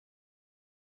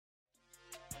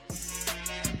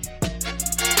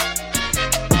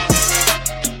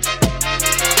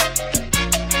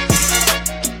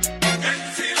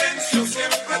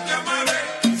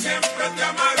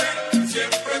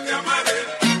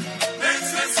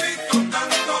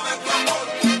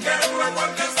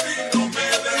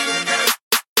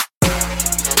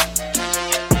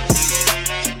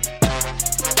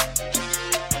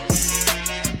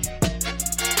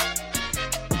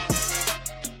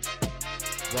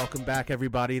Welcome back,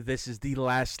 everybody. This is the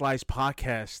Last Slice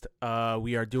podcast.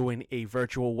 We are doing a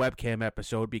virtual webcam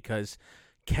episode because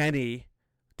Kenny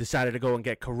decided to go and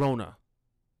get Corona.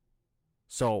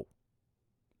 So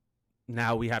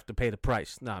now we have to pay the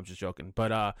price. No, I'm just joking.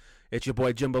 But it's your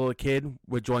boy Jimbo the Kid.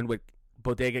 We're joined with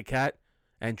Bodega Cat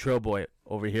and Trail Boy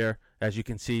over here. As you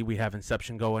can see, we have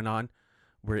Inception going on.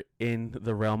 We're in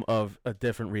the realm of a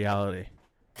different reality.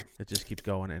 It just keeps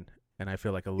going in. And I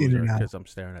feel like a loser because I'm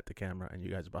staring at the camera and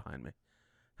you guys are behind me.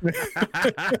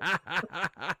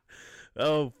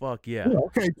 Oh, fuck yeah.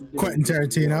 Okay, Quentin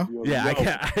Tarantino. Yeah,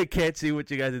 I can't see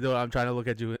what you guys are doing. I'm trying to look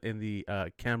at you in the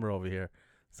camera over here.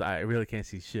 So I really can't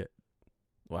see shit.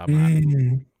 Well,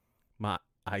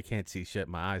 I can't see shit.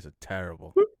 My eyes are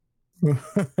terrible.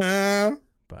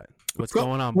 But what's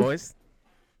going on, boys?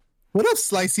 What up,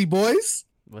 Slicey boys?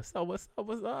 What's up?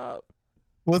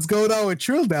 What's going on with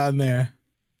Trill down there?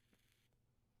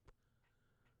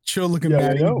 Trill looking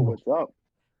bad. Yo, what's up?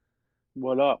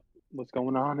 What up? What's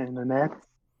going on, internet?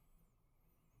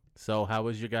 So, how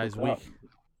was your guys' week?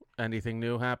 Anything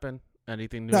new happen?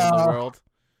 Anything new in the world?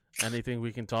 Anything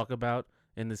we can talk about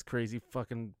in this crazy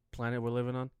fucking planet we're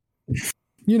living on?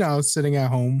 You know, sitting at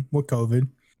home with COVID,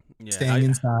 staying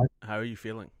inside. How are you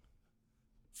feeling?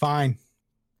 Fine.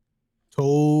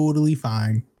 Totally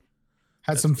fine.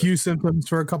 Had some few symptoms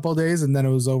for a couple of days, and then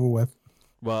it was over with.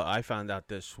 Well, I found out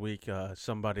this week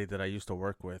somebody that I used to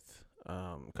work with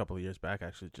a couple of years back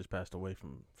actually just passed away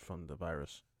from the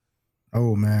virus.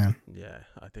 Oh, man. Yeah,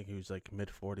 I think he was like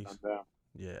mid-40s.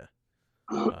 Yeah.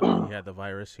 He had the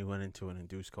virus. He went into an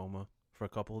induced coma for a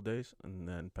couple of days and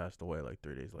then passed away like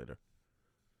 3 days later.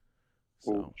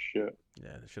 So, oh, shit.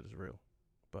 Yeah, this shit is real.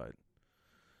 But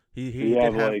he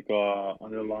had like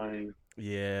underlying...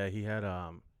 Yeah, he had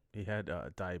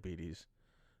diabetes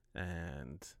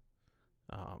and...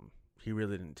 he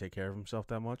really didn't take care of himself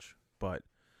that much, but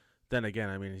then again,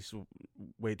 I mean, he's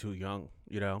way too young,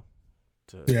 you know.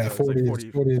 40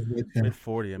 is mid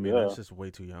 40. I mean, that's just way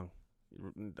too young.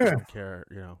 Doesn't care,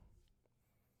 you know.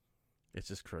 It's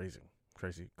just crazy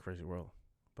world,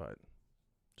 but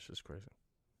it's just crazy.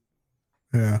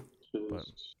 Yeah,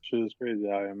 shit is crazy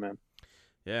out here, man.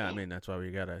 Yeah, I mean, that's why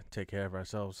we gotta take care of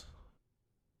ourselves.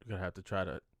 We're gonna have to try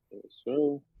to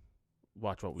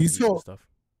watch what we eat and stuff.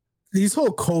 These whole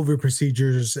COVID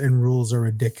procedures and rules are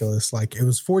ridiculous. Like, it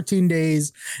was 14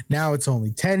 days. Now it's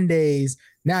only 10 days.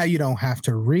 Now you don't have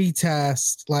to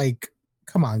retest. Like,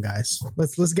 come on, guys.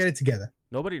 Let's get it together.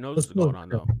 Nobody knows what's going on,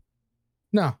 though.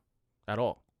 No. At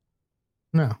all.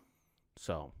 No.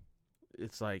 So,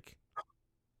 it's like,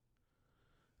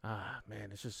 man,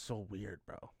 it's just so weird,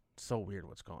 bro. It's so weird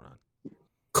what's going on.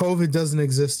 COVID doesn't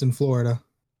exist in Florida.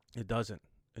 It doesn't.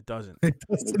 It doesn't.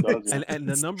 And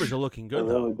the numbers are looking good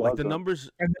though. Like the numbers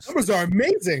are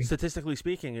amazing. Statistically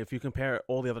speaking, if you compare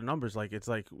all the other numbers, like it's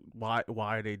like why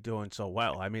are they doing so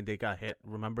well? I mean, they got hit.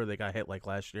 Remember, they got hit like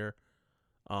last year.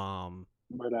 I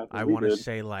want to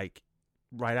say like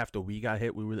right after we got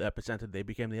hit, we were the epicenter. They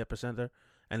became the epicenter,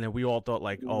 and then we all thought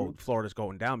like, oh, Florida's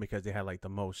going down because they had like the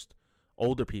most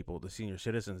older people, the senior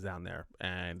citizens down there.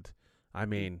 And I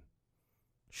mean,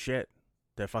 shit.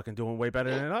 They're fucking doing way better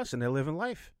than us, and they're living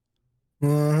life.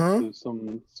 There's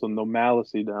some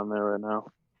normalcy down there right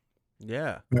now.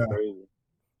 Yeah. Crazy.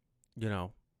 You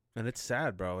know, and it's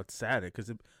sad, bro. It's sad because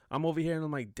I'm over here and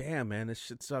I'm like, damn, man, this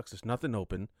shit sucks. There's nothing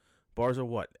open. Bars are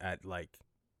what at like,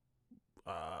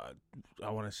 I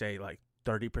want to say like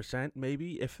 30%,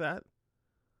 maybe if that.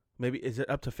 Maybe is it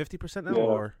up to 50% now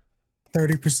or?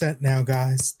 30% now,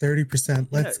 guys. 30%.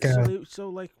 Let's go. So,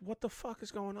 like, what the fuck is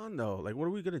going on, though? Like, what are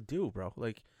we going to do, bro?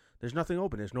 Like, there's nothing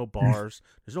open. There's no bars.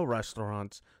 There's no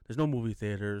restaurants. There's no movie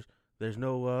theaters. There's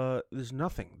no, there's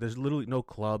nothing. There's literally no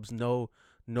clubs, there's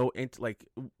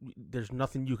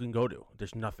nothing you can go to.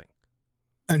 There's nothing.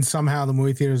 And somehow the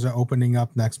movie theaters are opening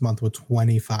up next month with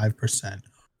 25%.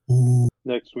 Ooh.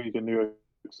 Next week in New York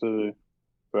City.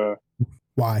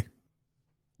 Why?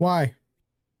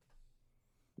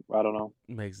 I don't know.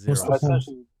 Makes zero sense.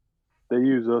 Essentially, they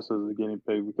use us as a guinea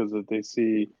pig because if they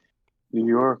see New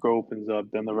York opens up,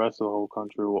 then the rest of the whole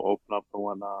country will open up and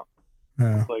whatnot.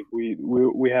 Yeah. It's like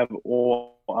we have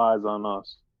all eyes on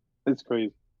us. It's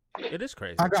crazy. It is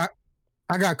crazy.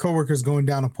 I got coworkers going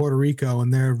down to Puerto Rico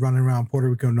and they're running around Puerto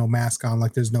Rico no mask on,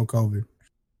 like there's no COVID.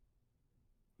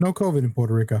 No COVID in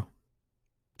Puerto Rico.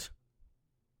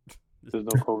 There's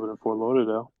no COVID in Fort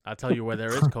Lauderdale. I'll tell you where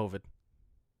there is COVID.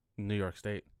 New York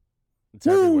State. It's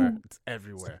everywhere. It's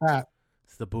everywhere.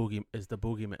 It's the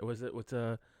boogeyman. What's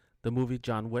the movie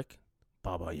John Wick?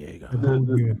 Baba Yaga.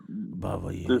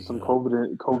 Baba Yaga. There's some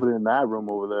COVID in that room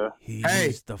over there.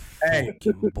 He's the fucking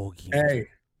boogeyman.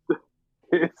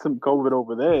 It's some COVID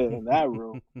over there in that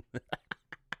room.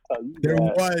 There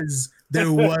was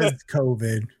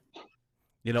COVID.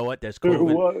 You know what? There's There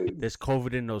COVID. was. There's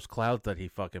COVID in those clouds that he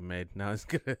fucking made. Now he's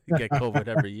gonna get COVID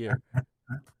every year.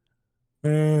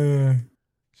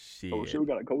 Shit. Oh shit, we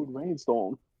got a COVID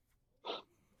rainstorm.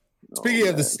 Speaking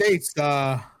of the states,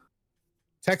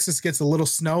 Texas gets a little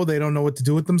snow. They don't know what to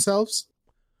do with themselves.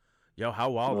 Yo,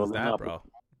 how wild is that, bro?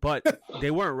 But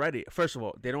they weren't ready. First of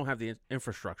all, they don't have the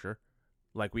infrastructure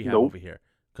like we have over here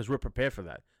because we're prepared for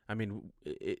that. I mean,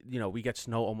 we get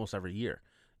snow almost every year.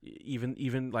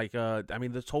 Even like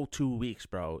this whole 2 weeks,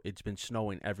 bro, it's been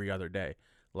snowing every other day,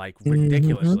 like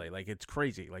ridiculously. Like it's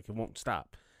crazy. Like it won't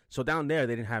stop. So down there,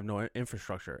 they didn't have no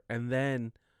infrastructure. And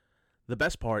then the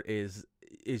best part is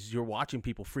you're watching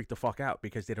people freak the fuck out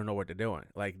because they don't know what they're doing.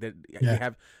 Like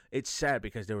it's sad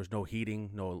because there was no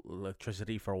heating, no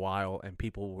electricity for a while, and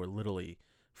people were literally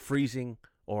freezing,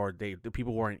 or the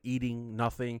people weren't eating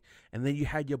nothing. And then you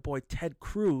had your boy Ted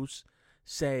Cruz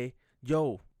say,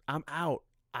 "Yo, I'm out.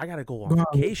 I gotta go on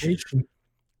vacation."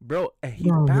 Bro, and he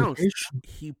bounced.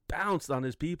 He bounced on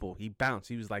his people. He bounced.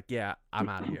 He was like, "Yeah, I'm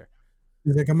out of here."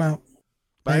 He's like, "I'm out."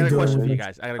 But I got a question for you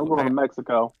guys. I'm going to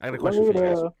Mexico. I got a question for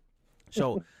you guys.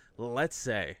 So, let's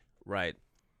say, right,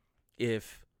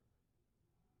 if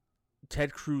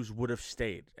Ted Cruz would have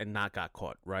stayed and not got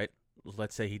caught, right?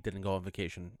 Let's say he didn't go on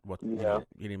vacation. He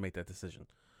didn't make that decision.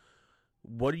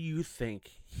 What do you think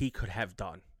he could have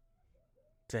done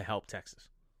to help Texas?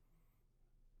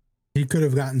 He could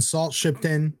have gotten salt shipped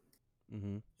in.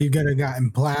 Mm-hmm. He could have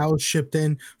gotten plows shipped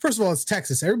in. First of all, it's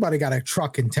Texas. Everybody got a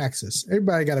truck in Texas.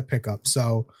 Everybody got a pickup.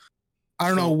 So I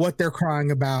don't know what they're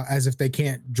crying about as if they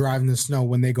can't drive in the snow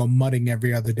when they go mudding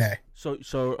every other day.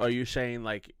 So are you saying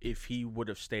like if he would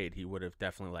have stayed, he would have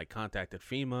definitely like contacted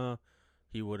FEMA?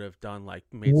 He would have done like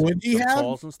made some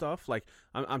calls and stuff. Like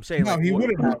I'm saying, no, like, he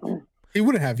wouldn't have. He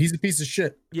wouldn't have. He's a piece of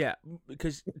shit. Yeah,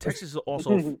 because Texas is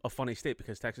also a funny state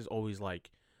because Texas always like,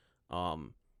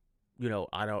 we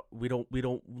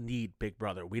don't need Big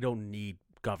Brother. We don't need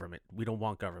government. We don't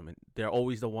want government. They're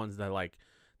always the ones that like,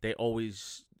 they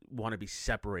always want to be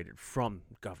separated from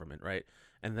government, right?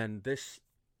 And then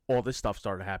all this stuff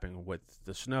started happening with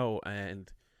the snow,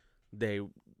 and they,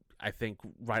 I think,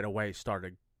 right away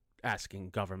started asking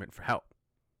government for help,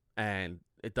 and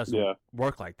it doesn't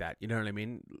work like that. You know what I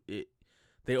mean?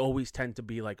 They always tend to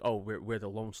be like, oh, we're the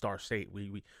Lone Star State.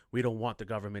 We don't want the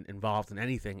government involved in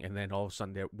anything, and then all of a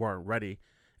sudden they weren't ready,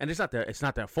 and it's not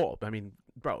their fault. I mean,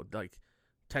 bro, like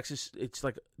Texas, it's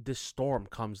like this storm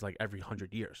comes like every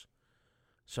 100 years,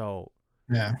 so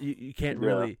you can't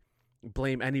really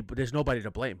blame anybody. There's nobody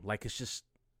to blame. Like it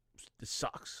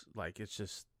sucks. Like it's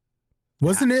just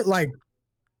wasn't it like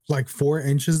 4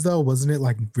 inches though? Wasn't it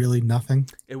like really nothing?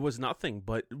 It was nothing,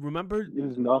 but remember, it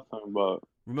was nothing, but.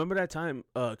 Remember that time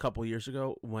a couple of years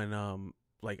ago when,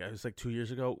 it was like 2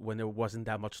 years ago when there wasn't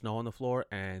that much snow on the floor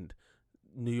and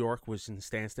New York was in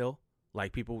standstill?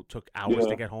 Like people took hours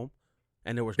to get home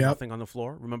and there was nothing on the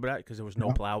floor. Remember that? Because there was no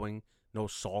plowing, no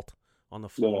salt on the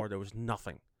floor. There was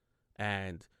nothing.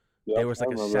 And there was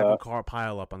like a 7-car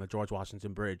pileup on the George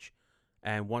Washington Bridge.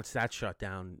 And once that shut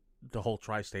down, the whole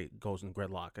tri-state goes in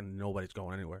gridlock and nobody's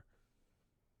going anywhere.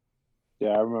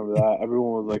 Yeah, I remember that.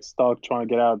 Everyone was like stuck trying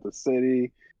to get out of the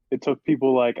city. It took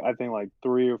people I think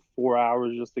 3 or 4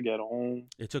 hours just to get home.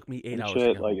 It took me 8 hours.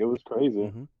 Shit. Like it was crazy.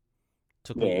 Mm-hmm.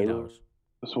 Took me 8 hours.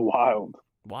 It was wild.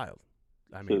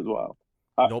 I mean, it was wild.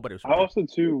 Nobody was. I also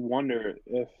too wonder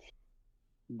if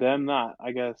them not,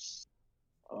 I guess,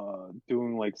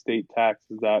 doing like state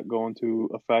taxes that go into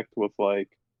effect with like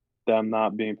them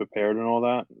not being prepared and all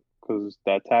that, because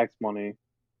that tax money,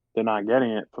 they're not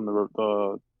getting it from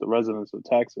the residents of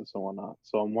Texas and whatnot.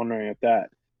 So I'm wondering if that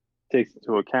takes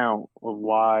into account of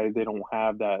why they don't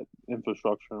have that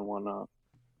infrastructure and whatnot.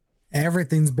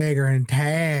 Everything's bigger in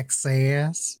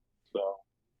Texas. So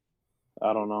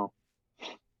I don't know.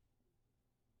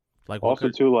 Like also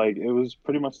too, like it was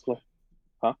pretty much like,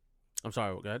 huh? I'm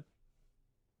sorry. Go ahead.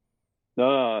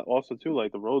 No. Also too,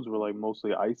 like the roads were like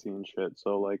mostly icy and shit.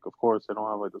 So like, of course, they don't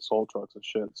have like the salt trucks and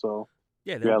shit. So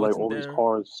yeah, like all these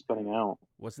cars spinning out.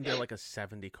 Wasn't there like a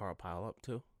 70-car pileup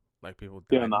too? Like people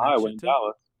died on the highway in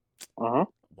Dallas.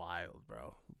 Wild,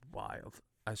 bro. Wild.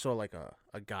 I saw like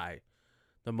a guy,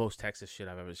 the most Texas shit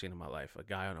I've ever seen in my life. A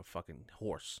guy on a fucking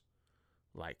horse,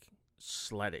 like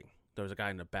sledding. There was a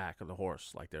guy in the back of the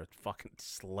horse, like they're fucking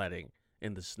sledding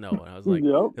in the snow. And I was like,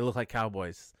 They look like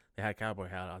cowboys. They had cowboy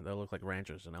hat on. They look like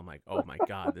ranchers. And I'm like, oh my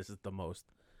God, this is the most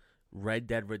Red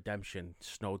Dead Redemption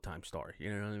snow time story.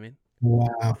 You know what I mean?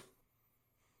 Wow.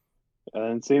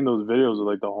 And seeing those videos of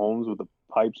like the homes with the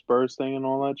pipes bursting and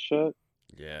all that shit.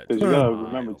 Yeah. Because you gotta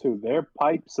remember too, their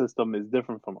pipe system is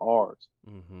different from ours.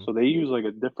 Mm-hmm. So they use like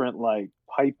a different like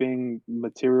piping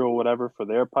material, whatever, for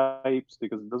their pipes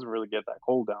because it doesn't really get that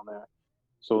cold down there.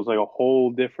 So it's like a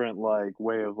whole different like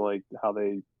way of like how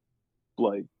they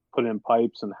like put in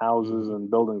pipes and houses Mhm. and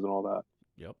buildings and all that.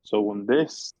 Yep. So when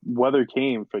this weather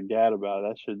came, forget about it.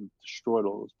 That shit destroyed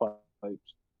all those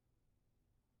pipes.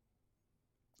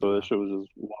 So that Wow. shit was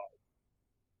just wild.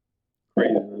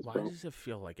 Craziness, Why bro. does it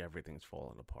feel like everything's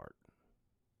falling apart?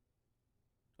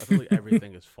 I feel like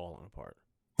everything is falling apart.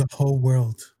 The whole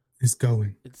world is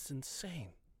going. It's insane.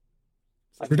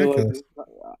 I It's feel like ridiculous.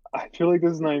 I feel like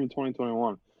this is not even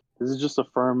 2021. This is just a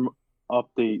firm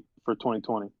update for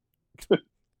 2020.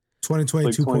 2020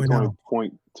 Like 2.0,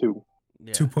 2020.2.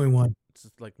 Yeah. 2.1, It's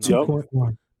just like Yup.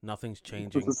 2.1. nothing's This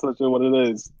changing. is such a what it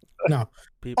is. No.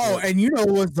 People. Oh, and you know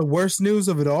what's the worst news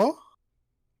of it all?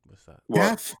 What's that?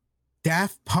 What?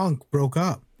 Daft Punk broke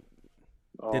up.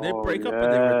 Did they Oh, break up or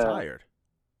they yeah. retired?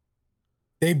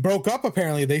 They broke up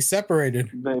apparently. They separated.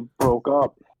 They broke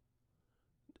up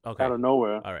Okay. out of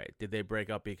nowhere. All right. Did they break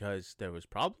up because there was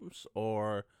problems,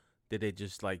 or did they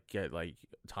just like get like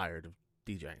tired of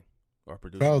DJing or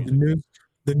producing Bro, music?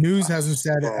 the news hasn't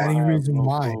said Bro, any I have reason no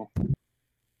why. clue.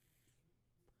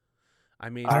 I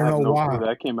mean, I don't have know no why. clue.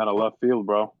 That came out of left field,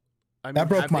 bro. That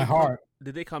broke have my they heart.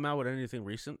 Did they come out with anything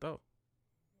recent though?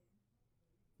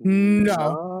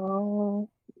 No.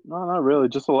 No, not really.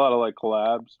 Just a lot of like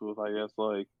collabs with, I guess,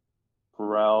 like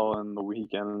Pharrell and The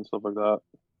Weeknd and stuff like that.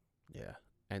 Yeah.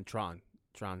 And Tron,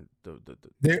 the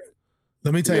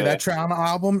Let me tell you, Yeah. that Tron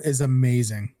album is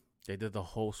amazing. they did the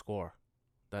whole score.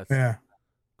 That's Yeah.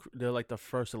 They're like the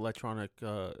first electronic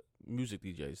music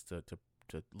DJs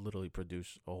to literally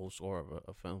produce a whole score of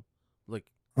a film. Like,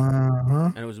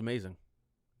 Uh-huh. and it was amazing.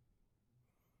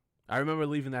 I remember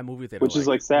leaving that movie theater, Which is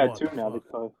like sad what too the now fuck?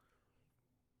 because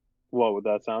what with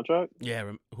that soundtrack?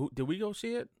 Yeah, who did we go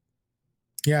see it?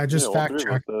 Yeah, I just all fact three of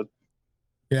us checked. did.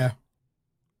 Yeah.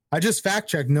 I just fact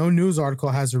checked. No news article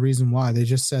has a reason why. They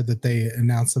just said that they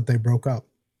announced that they broke up.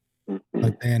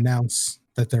 Like they announced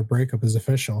that their breakup is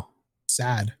official.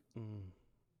 Sad.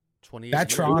 28 That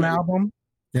years. Tron album.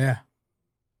 Yeah.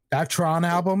 That Tron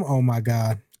album. Oh my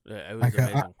God. Yeah, it was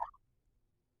amazing.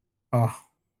 Oh,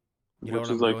 You know Which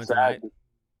what is I'm like doing sad. tonight?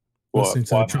 What? listening to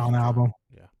the Watching Tron album.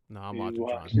 Yeah. No, I'm He's watching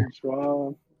Tron. watching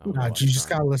Tron. I'm gonna No, watch you just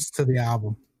Tron. gotta listen to the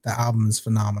album. The album is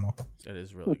phenomenal. It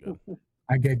is really good.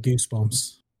 I get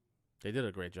goosebumps. They did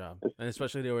a great job, and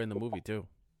especially they were in the movie too,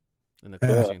 in the Yeah.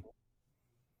 car scene.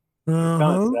 It's kind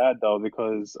Uh-huh. of sad though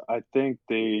because I think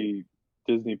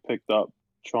Disney picked up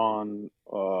Tron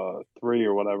 3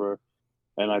 or whatever,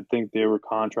 and I think they were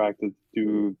contracted to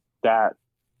do that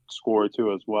score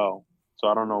too as well. So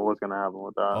I don't know what's gonna happen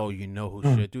with that. Oh, you know who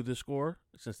Hmm. should do the score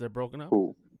since they're broken up?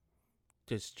 Cool.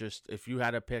 Just if you guys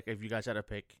had to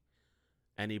pick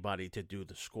anybody to do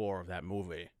the score of that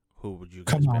movie, who would you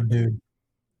guys Come on, pick? dude.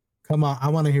 Come on. I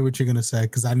want to hear what you're gonna say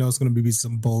because I know it's gonna be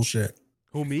some bullshit.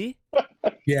 Who, me?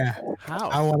 Yeah. How?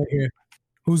 I want to hear.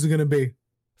 Who's it gonna be?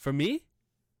 For me,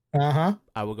 Uh-huh.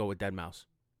 I will go with Dead Mouse.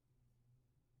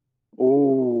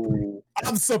 Oh,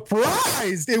 I'm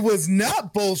surprised it was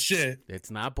not bullshit.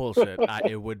 It's not bullshit.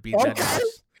 It would be Dead Okay.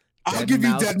 Mouse. I'll give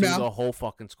you Dead do Mouse. the whole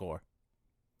fucking score.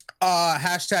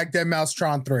 Hashtag Dead Mouse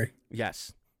Tron 3.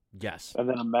 Yes. and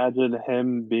then imagine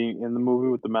him being in the movie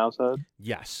with the mouse head.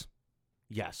 Yes.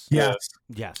 Yes. Yes.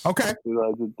 Yes. Okay.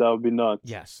 That would be nuts.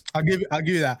 Yes. I'll give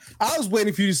you that. I was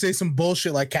waiting for you to say some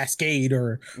bullshit like Cascade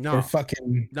or No.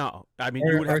 fucking No. I mean,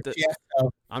 you would or have to. Tiesto.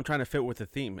 I'm trying to fit with the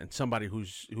theme and somebody who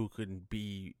can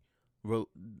be,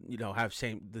 have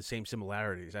the same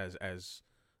similarities as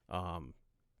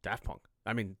Daft Punk.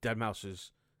 I mean, Dead Mouse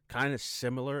is kind of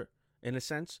similar in a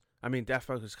sense. I mean, Daft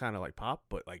Punk is kind of like pop,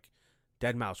 but like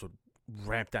Dead Mouse would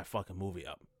ramp that fucking movie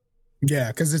up. Yeah,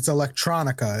 because it's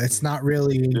electronica. It's not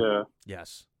really. Yeah.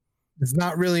 Yes. There's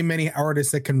not really many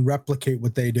artists that can replicate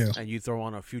what they do. And you throw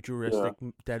on a futuristic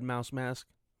Dead Mouse mask.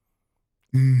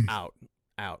 Mm. Out.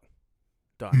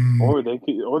 Done. Mm. Or they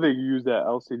could use that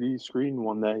LCD screen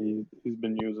one that he's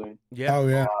been using. Yeah. Oh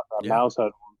yeah. That Yeah. mouse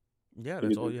head. Yeah, You that's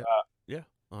could all. do Yeah. that. Yeah.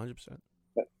 100%.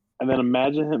 And then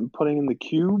imagine him putting in the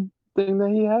cube thing that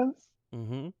he has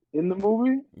Mm-hmm. in the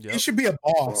movie. Yep. He should be a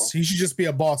boss. He should just be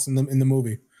a boss in the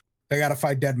movie. They got to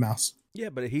fight Dead Mouse. Yeah,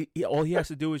 but he all he has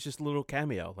to do is just a little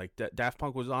cameo. Like Daft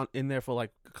Punk was in there for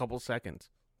like a couple seconds.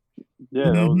 Yeah,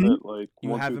 that was Mhm. it. Like You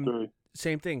 1, have 2, him- 3.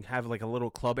 Same thing. Have like a little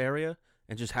club area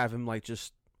and just have him like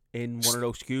just in one of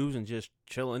those cubes and just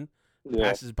chilling. Yeah.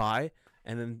 Passes by,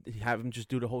 and then have him just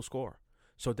do the whole score.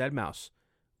 So Dead Mouse,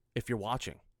 if you're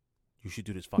watching, you should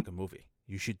do this fucking movie.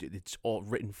 You should. It's all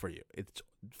written for you. It's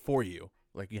for you.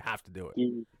 Like, you have to do it.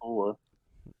 Do 4.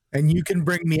 And you can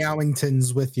bring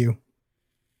Meowingtons with you.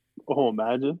 Oh,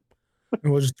 imagine.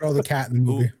 And we'll just throw the cat in the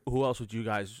movie. Who else would you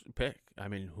guys pick? I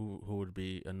mean, who would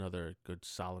be another good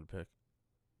solid pick?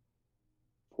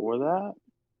 For that?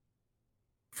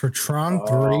 For Tron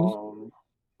 3?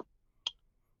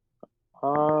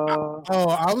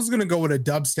 I was gonna go with a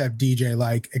dubstep DJ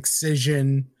like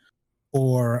Excision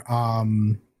or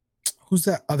who's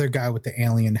that other guy with the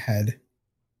alien head?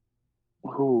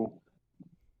 Who?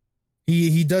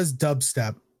 He does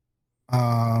dubstep.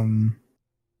 Oh,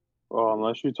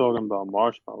 unless you're talking about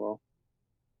Marshmallow.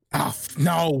 Oh,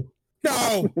 no.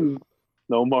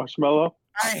 No Marshmallow?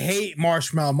 I hate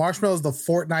Marshmallow. Marshmallow is the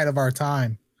Fortnite of our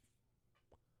time.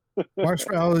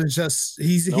 Marshmallow is just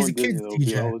he's a kid's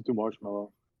DJ. Let's do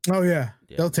Marshmallow. Oh yeah.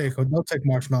 They'll take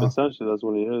Marshmallow. Essentially, that's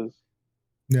what he is.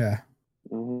 Yeah.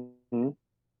 Mm-hmm.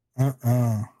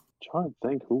 Trying to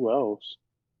think who else.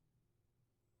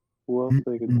 Who else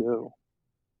they could do?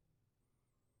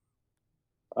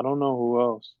 I don't know who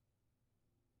else.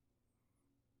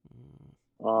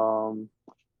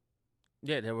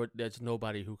 Yeah, there's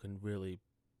nobody who can really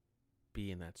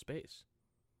be in that space.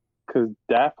 Because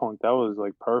Daft Punk, that was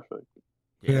like perfect.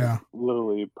 Yeah.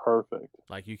 Literally perfect.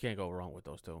 Like, you can't go wrong with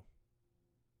those two.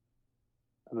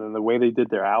 And then the way they did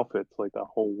their outfits, like the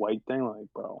whole white thing, like,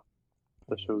 bro,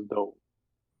 that shit was dope.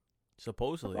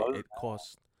 Supposedly, it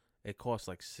costs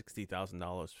like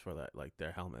 $60,000 for that, like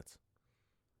their helmets.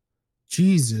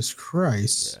 Jesus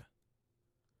Christ. Yeah.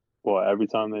 Well, every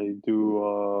time they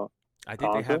do I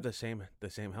think they have the same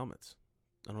helmets.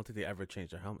 I don't think they ever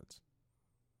change their helmets.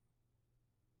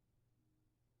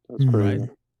 That's crazy. Right?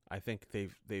 I think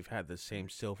they've had the same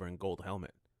silver and gold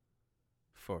helmet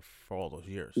for all those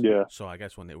years. Yeah. So I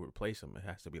guess when they replace them, it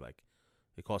has to be like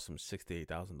it costs them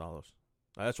 $68,000.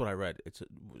 That's what I read. It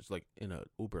was like in a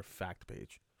Uber fact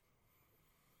page.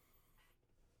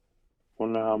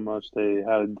 Wonder how much they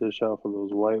had to dish out for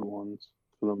those white ones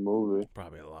for the movie.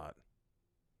 Probably a lot.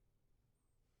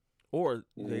 Or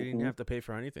they didn't have to pay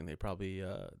for anything. They probably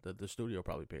the studio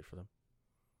probably paid for them.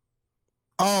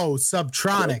 Oh,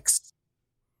 Subtronics.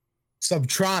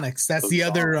 Subtronics. That's the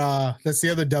other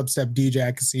dubstep DJ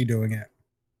I can see doing it.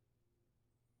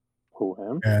 Who,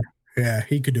 him? Yeah,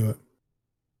 he could do it.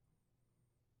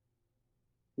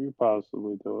 He could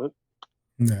possibly do it.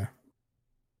 Yeah.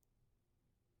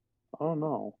 I don't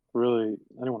know. Really,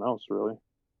 anyone else, really?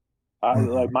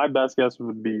 Like, my best guess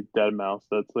would be Deadmau5.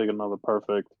 That's like another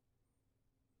perfect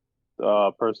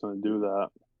person to do that.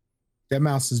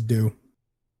 Deadmau5 is due.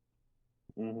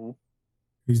 Mm-hmm.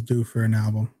 He's due for an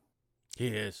album. He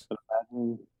is.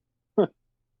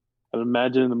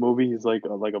 Imagine in the movie he's like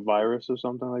a virus or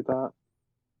something like that.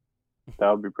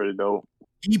 That would be pretty dope.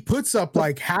 He puts up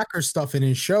like hacker stuff in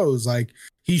his shows. Like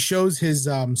he shows his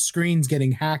screens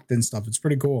getting hacked and stuff. It's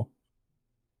pretty cool.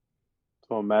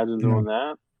 So imagine doing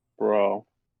that, bro.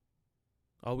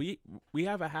 Oh, we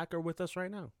have a hacker with us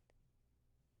right now.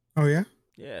 Oh yeah?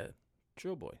 Yeah.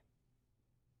 Trill Boy.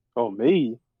 Oh,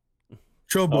 me?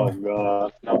 Trill Boy. Oh,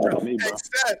 God. Not me, bro.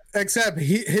 Except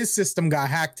his system got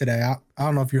hacked today. I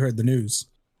don't know if you heard the news.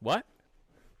 What?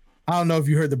 I don't know if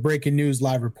you heard the breaking news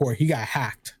live report. He got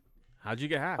hacked. How'd you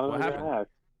get hacked? What happened?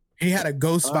 He had a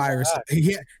ghost virus.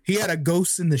 He had a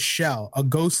ghost in the shell. A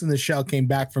ghost in the shell came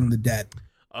back from the dead.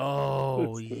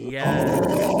 Oh, yeah.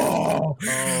 Oh,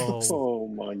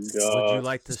 my God. Would you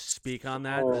like to speak on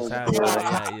that?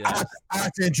 I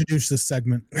have to introduce this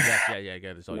segment. Yeah,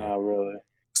 get it. Not really.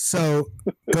 So,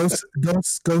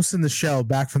 Ghost in the Shell,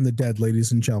 back from the dead,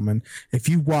 ladies and gentlemen. If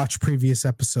you watch previous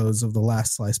episodes of the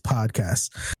Last Slice podcast,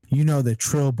 you know that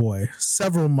Trill Boy,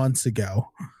 several months ago,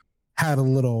 had a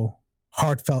little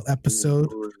heartfelt episode.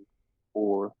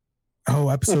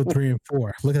 Episode 3 and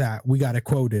 4. Look at that. We got it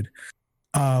quoted.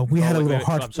 We had a little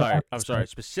heartfelt. I'm sorry.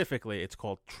 Specifically, it's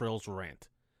called Trill's Rant.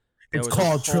 It's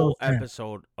called Trill's Rant.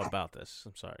 Episode about this.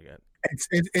 I'm sorry, again.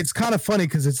 It's kind of funny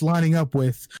because it's lining up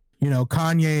with,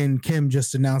 Kanye and Kim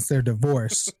just announced their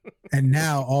divorce, and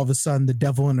now all of a sudden the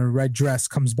devil in a red dress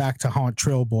comes back to haunt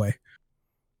Trill Boy.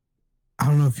 I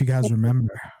don't know if you guys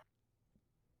remember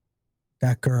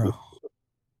that girl,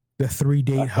 the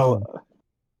 3-date hoe.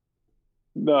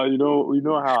 No, you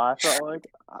know how I felt like.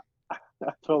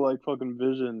 I felt like fucking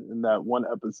Vision in that one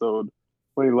episode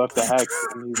when he left the hex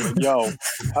and he's like, "Yo,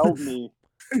 help me."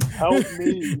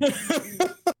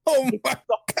 Oh my God.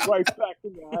 Right back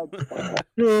in the head.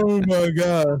 Oh my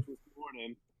God. This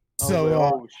morning. So,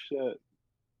 oh shit.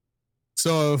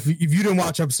 So if you didn't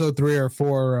watch episode 3 or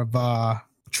 4 of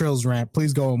Trill's Rant,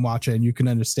 please go and watch it and you can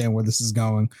understand where this is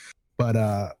going. But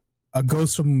a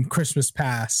ghost from Christmas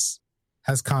past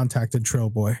has contacted Trill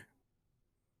Boy.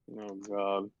 Oh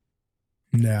God.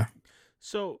 Yeah.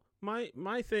 So my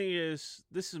thing is,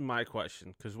 this is my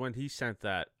question, because when he sent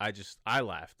that, I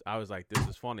laughed. I was like, this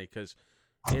is funny because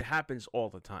it happens all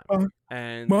the time, Uh,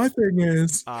 and My thing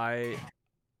is, I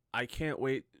can't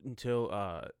wait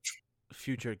until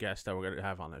future guests that we're gonna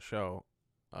have on the show,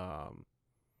 um,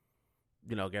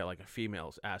 get like a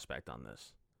female's aspect on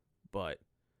this, but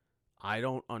I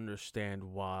don't understand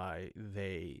why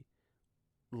they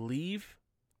leave.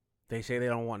 They say they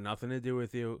don't want nothing to do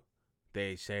with you.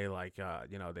 They say like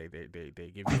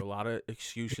they give you a lot of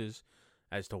excuses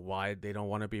as to why they don't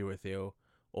want to be with you,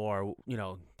 or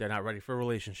they're not ready for a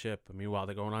relationship. Meanwhile,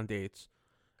 they're going on dates,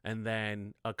 and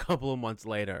then a couple of months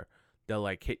later, they'll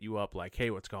like hit you up like,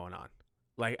 "Hey, what's going on?"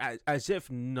 Like as if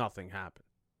nothing happened.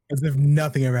 as if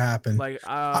nothing ever happened. Like,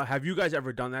 have you guys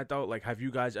ever done that though? Like, have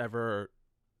you guys ever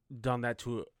done that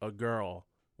to a girl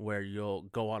where you'll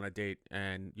go on a date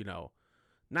and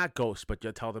not ghost, but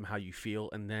you'll tell them how you feel,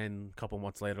 and then a couple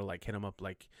months later, like hit them up,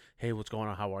 like, "Hey, what's going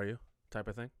on? How are you?" type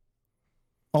of thing.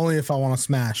 Only if I want to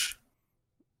smash.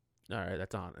 All right,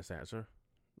 that's an honest answer.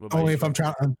 What about Only you, if I'm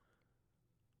Sean? trying.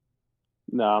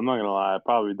 No, I'm not gonna lie. I've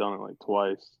probably done it like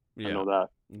twice. I Yeah, know that.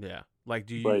 yeah. Like,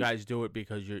 do you But guys do it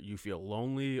because you feel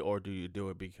lonely, or do you do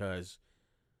it because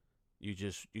you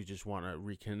just want to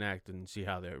reconnect and see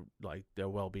how their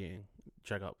well being,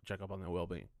 check up on their well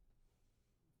being?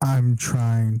 I'm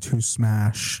trying to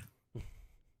smash.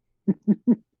 Man,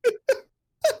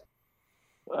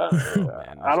 I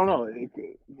this don't kid. know.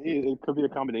 It could be a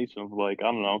combination of like, I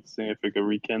don't know, seeing if it could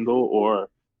rekindle, or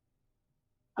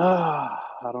I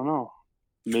don't know.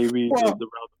 Maybe the Well,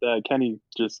 route that Kenny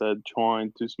just said,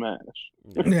 trying to smash.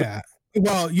 Yeah. yeah.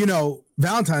 Well,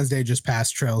 Valentine's Day just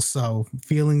passed, Trail, so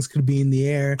feelings could be in the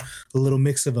air, a little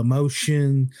mix of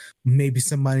emotion. Maybe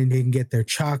somebody didn't get their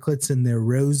chocolates and their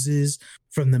roses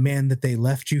from the man that they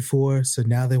left you for, so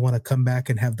now they want to come back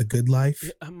and have the good life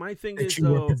My thing that is you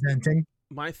were though. presenting.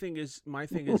 My thing is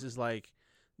like,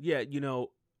 yeah, all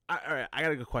right, I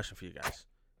got a good question for you guys,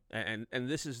 and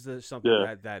this is something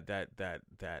Yeah.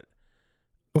 that.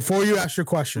 Before you ask your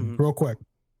question, Mhm. real quick,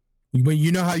 when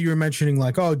you know how you were mentioning,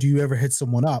 like, oh, do you ever hit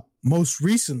someone up? Most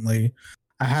recently,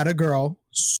 I had a girl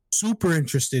super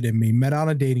interested in me, met on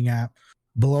a dating app,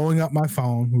 blowing up my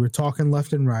phone. We were talking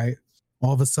left and right.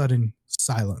 All of a sudden,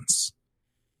 silence.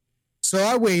 So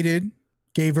I waited,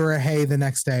 gave her a hey the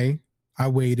next day. I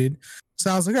waited.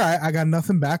 So I was like, all right, I got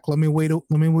nothing back. Let me wait.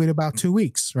 Let me wait about 2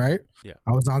 weeks. Right. Yeah.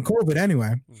 I was on COVID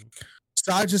anyway. Mhm.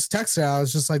 So I just texted her. I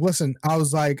was just like, listen, I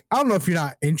was like, I don't know if you're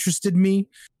not interested in me.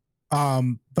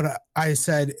 But I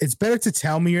said, it's better to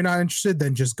tell me you're not interested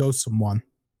than just ghost someone.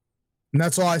 And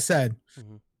that's all I said.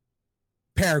 Mhm.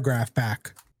 Paragraph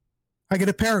back. I get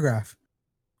a paragraph.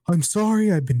 I'm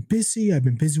sorry, I've been busy. I've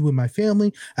been busy with my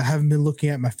family. I haven't been looking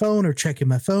at my phone or checking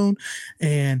my phone.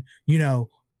 And,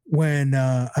 when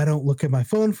I don't look at my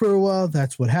phone for a while,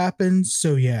 that's what happens.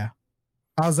 So, yeah.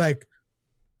 I was like,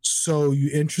 so you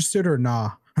interested or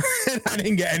nah? And I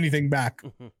didn't get anything back.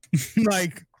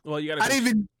 Like, Well, you I gotta didn't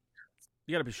even,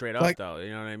 be straight up like, though. You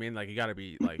know what I mean? Like, you gotta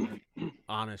be like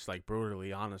honest, like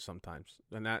brutally honest sometimes,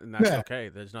 and that's yeah. okay.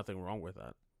 There's nothing wrong with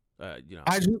that.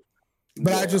 I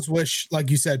just wish, like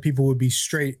you said, people would be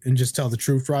straight and just tell the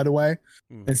truth right away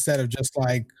Mhm. instead of just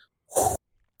like,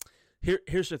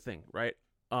 Here's the thing, right?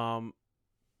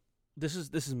 This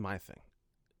is my thing.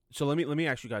 So let me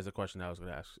ask you guys the question that I was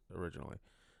going to ask originally.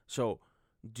 So,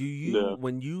 do you Yeah.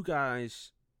 when you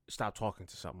guys stop talking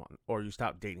to someone or you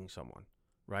stop dating someone,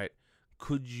 right?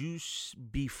 Could you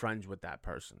be friends with that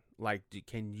person? Like,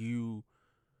 can you?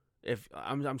 If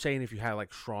I'm saying if you had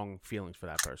like strong feelings for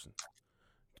that person,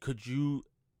 could you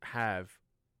have?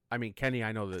 I mean, Kenny,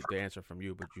 I know the answer from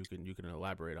you, but you can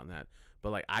elaborate on that.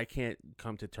 But like, I can't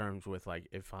come to terms with like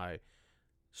if I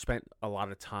spent a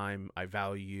lot of time, I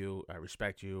value you, I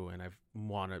respect you, and I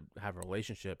want to have a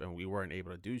relationship, and we weren't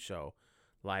able to do so.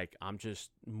 Like, I'm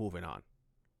just moving on.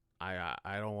 I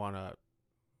don't want to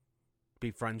be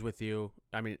friends with you.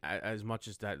 I mean, as much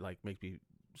as that like makes me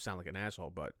sound like an asshole,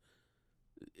 but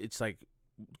it's like,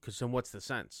 because then what's the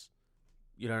sense?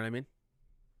 You know what I mean?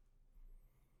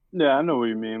 Yeah, I know what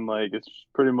you mean. Like, it's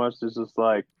pretty much just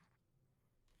like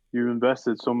you've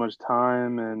invested so much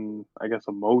time and I guess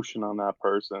emotion on that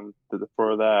person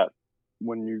for that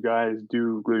when you guys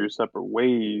do go your separate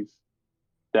ways,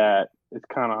 that it's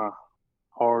kind of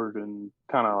hard and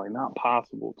kind of like not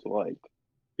possible to like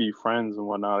be friends and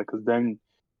whatnot, because then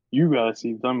you gotta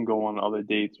see them go on other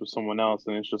dates with someone else,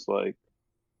 and it's just like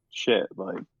shit,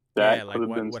 like Yeah, that like could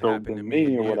have been what so happened to been me?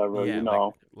 me or Yeah, whatever, yeah, you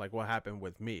know. like what happened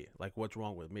with me? Like, what's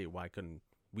wrong with me? Why couldn't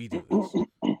we do this?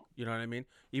 You know what I mean?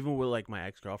 Even with like my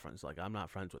ex girlfriends, like I'm not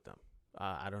friends with them.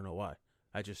 I don't know why.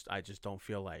 I just don't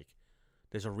feel like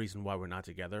there's a reason why we're not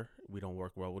together. We don't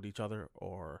work well with each other,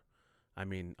 or I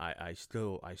mean, I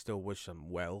still wish them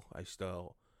well. I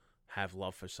still have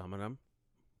love for some of them,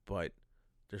 but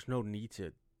there's no need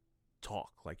to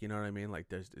talk. Like, you know what I mean? Like,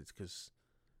 it's because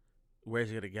where's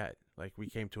it gonna get? Like, we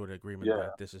came to an agreement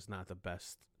that this is not the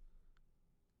best,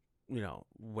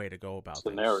 way to go about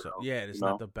scenario. things. So, yeah, it's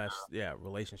not the best,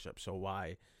 relationship. So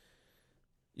why?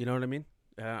 You know what I mean?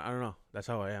 I don't know. That's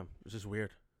how I am. It's just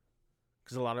weird.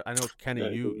 Because I know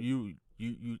Kenny,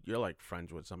 you're like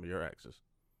friends with some of your exes.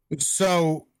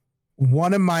 So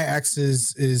one of my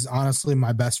exes is honestly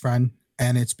my best friend,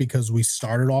 and it's because we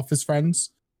started off as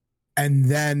friends, and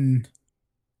then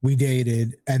we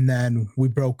dated, and then we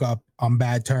broke up on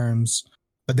bad terms,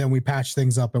 but then we patched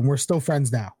things up, and we're still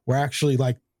friends now. We're actually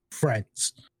like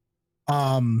friends.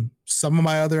 Some of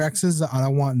my other exes, I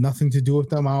don't want nothing to do with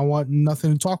them. I don't want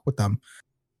nothing to talk with them.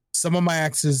 Some of my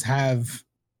exes have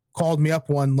called me up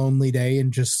one lonely day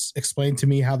and just explained to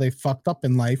me how they fucked up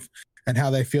in life and how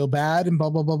they feel bad and blah,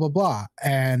 blah, blah, blah, blah.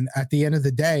 And at the end of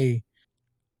the day,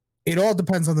 it all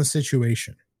depends on the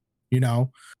situation.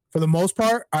 For the most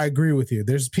part, I agree with you.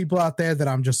 There's people out there that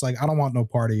I'm just like, I don't want no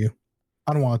part of you.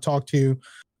 I don't want to talk to you.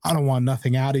 I don't want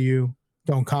nothing out of you.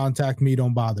 Don't contact me.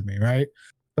 Don't bother me. Right.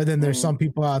 But then there's some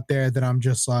people out there that I'm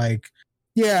just like,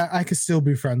 yeah, I could still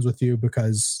be friends with you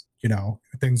because,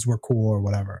 things were cool or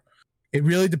whatever. It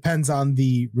really depends on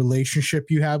the relationship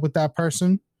you had with that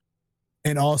person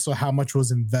and also how much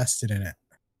was invested in it.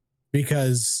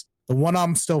 Because the one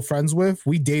I'm still friends with,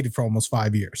 we dated for almost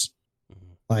 5 years,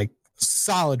 like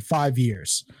solid 5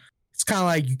 years. It's kind of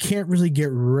like you can't really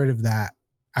get rid of that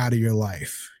out of your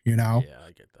life, Yeah,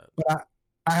 I get that. But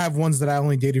I have ones that I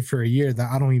only dated for a year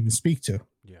that I don't even speak to,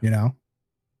 Yeah.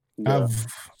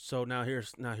 So now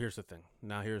here's the thing.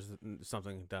 Now here's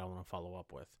something that I want to follow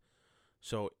up with.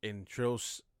 So in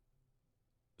Trill's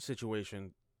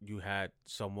situation, you had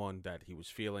someone that he was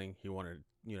feeling. He wanted,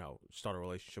 start a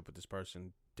relationship with this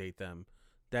person, date them,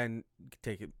 then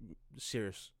take it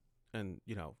serious, and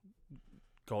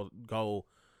go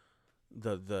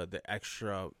the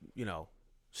extra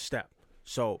step.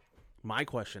 So my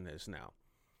question is now,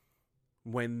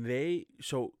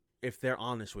 if they're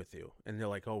honest with you and they're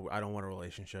like, oh, I don't want a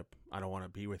relationship, I don't want to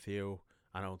be with you,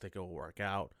 I don't think it will work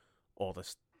out, all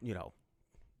this,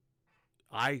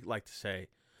 I like to say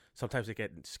sometimes they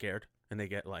get scared and they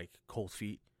get like cold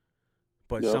feet,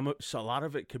 but a lot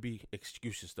of it could be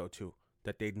excuses though too,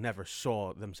 that they never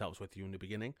saw themselves with you in the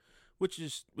beginning, which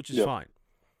is fine.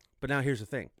 But now here's the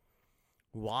thing: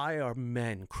 why are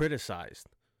men criticized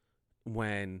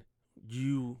when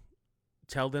you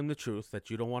tell them the truth that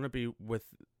you don't want to be with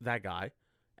that guy,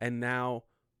 and now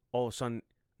all of a sudden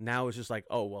it's just like,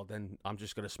 oh well, then I'm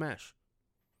just gonna smash.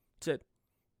 That's it,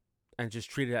 and just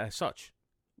treat it as such.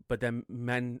 But then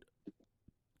men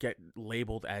get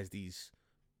labeled as these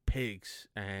pigs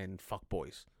and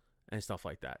fuckboys and stuff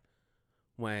like that.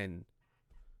 When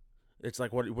it's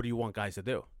like, what do you want guys to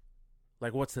do?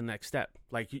 Like, what's the next step?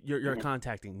 Like, you're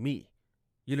contacting me.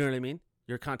 You know what I mean?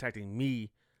 You're contacting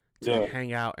me to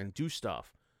hang out and do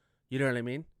stuff. You know what I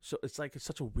mean? So it's like, it's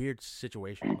such a weird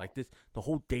situation. Like this, the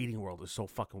whole dating world is so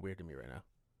fucking weird to me right now.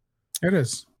 It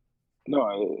is. No,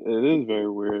 it is very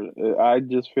weird. I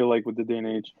just feel like with the day and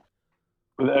age,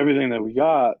 with everything that we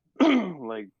got,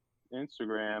 like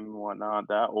Instagram and whatnot,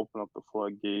 that opened up the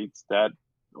floodgates. That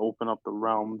opened up the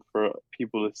realm for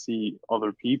people to see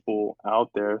other people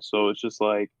out there. So it's just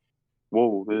like,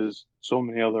 whoa, there's so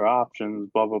many other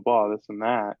options, blah, blah, blah, this and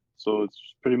that. So it's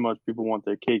pretty much people want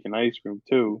their cake and ice cream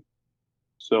too.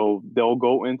 So they'll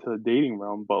go into the dating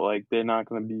realm, but like they're not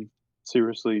going to be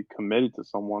seriously committed to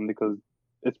someone because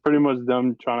it's pretty much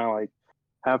them trying to like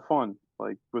have fun,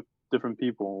 like with different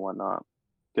people and whatnot.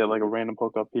 Get like a random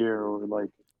hookup here or like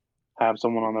have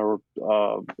someone on their,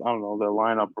 I don't know, their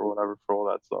lineup or whatever for all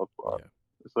that stuff. But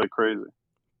it's like crazy.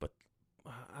 But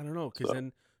I don't know,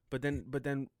 because but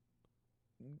then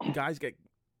guys get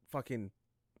fucking,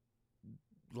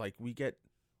 like, we get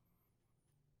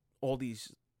all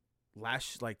these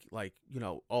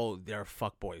oh, they're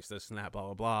fuckboys, this and that,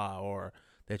 blah, blah, blah, or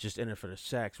they're just in it for the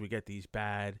sex. We get these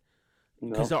bad,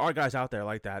 because there are guys out there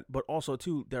like that, but also,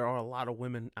 too, there are a lot of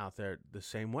women out there the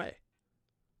same way.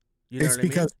 You know what I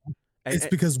mean?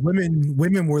 Because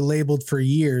women were labeled for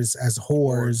years as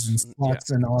whores and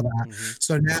sluts and all that. Mm-hmm.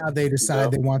 So now they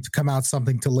decide they want to come out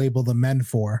something to label the men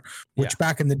for, which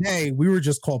back in the day, we were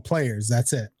just called players.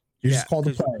 That's it. You just called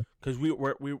a player. Because we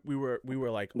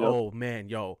were like, oh, man,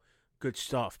 yo, good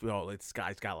stuff. Yo, this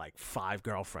guy's got like 5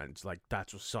 girlfriends. Like,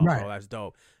 that's what's up, bro. That's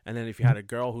dope. And then if you had a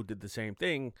girl who did the same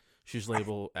thing, she's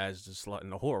labeled as the slut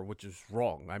and the whore, which is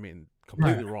wrong. I mean,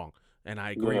 completely wrong. And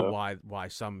I agree why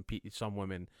some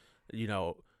women,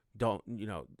 don't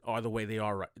are the way they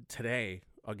are today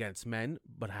against men.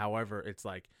 But however, it's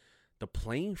like the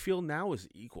playing field now is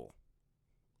equal.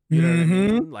 You know what I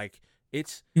mean? Like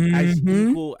it's as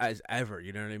equal as ever.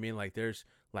 You know what I mean? Like there's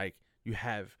like you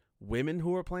have women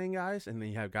who are playing guys, and then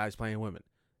you have guys playing women.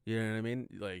 You know what I mean?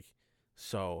 Like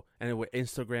so, and with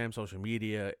Instagram, social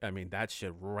media, I mean that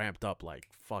shit ramped up like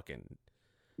fucking.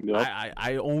 Yep.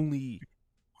 I only.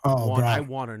 I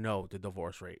want to know the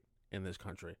divorce rate in this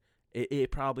country.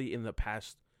 It probably in the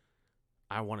past,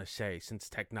 I want to say, since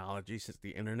the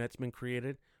internet's been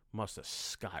created, must have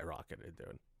skyrocketed,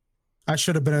 dude. I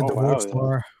should have been a divorce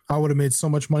lawyer. I would have made so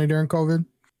much money during COVID.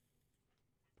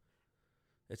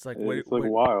 It's like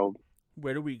wild.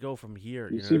 Where do we go from here?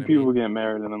 You see people get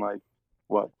married and then like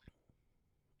what?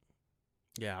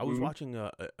 Yeah, I was watching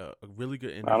a really good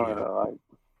interview. I don't know.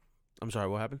 I'm sorry,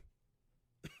 what happened?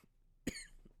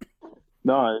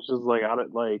 No, it's just like I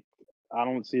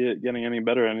don't see it getting any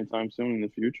better anytime soon in the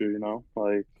future. You know,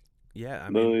 like yeah, I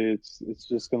mean, really, it's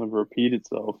just gonna repeat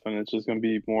itself, and it's just gonna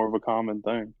be more of a common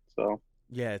thing. So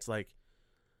yeah, it's like,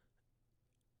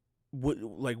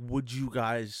 would you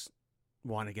guys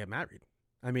want to get married?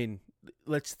 I mean,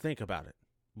 let's think about it.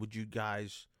 Would you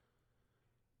guys?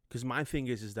 Because my thing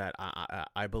is that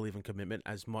I believe in commitment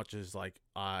as much as like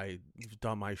I've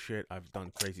done my shit, I've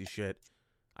done crazy shit.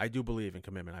 I do believe in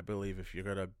commitment. I believe if you're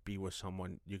gonna be with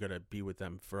someone, you're gonna be with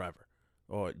them forever,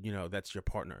 or that's your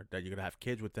partner. That you're gonna have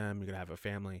kids with them, you're gonna have a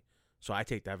family. So I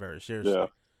take that very seriously. Yeah.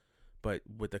 But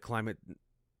with the climate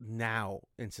now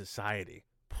in society,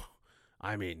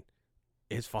 I mean,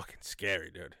 it's fucking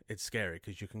scary, dude. It's scary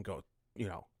because you can go,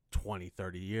 20,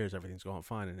 30 years, everything's going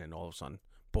fine, and then all of a sudden,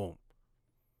 boom.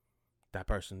 That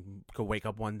person could wake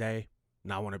up one day,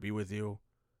 not want to be with you,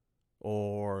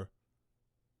 or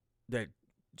that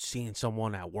seeing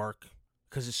someone at work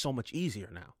because it's so much easier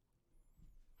now.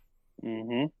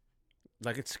 Mm-hmm.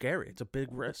 Like it's scary. It's a big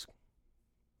risk.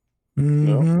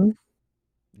 Mm-hmm.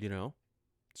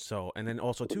 So and then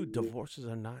also too, divorces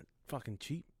are not fucking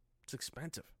cheap. It's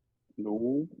expensive.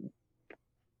 No,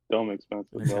 dumb expensive.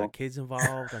 When you got kids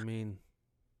involved, I mean,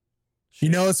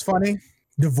 shit. It's funny.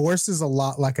 Divorce is a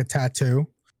lot like a tattoo.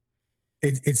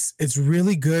 It's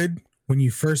really good when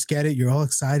you first get it. You're all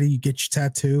excited. You get your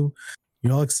tattoo.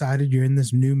 You're all excited. You're in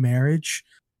this new marriage.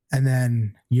 And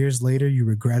then years later, you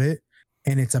regret it.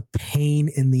 And it's a pain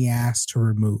in the ass to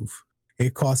remove.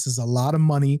 It costs a lot of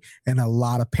money and a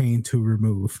lot of pain to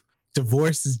remove.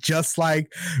 Divorce is just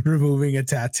like removing a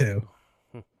tattoo.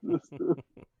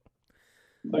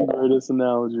 The greatest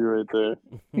analogy right there.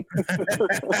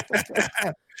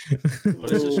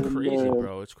 But it's just crazy,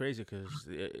 bro. It's crazy because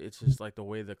it's just like the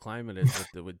way the climate is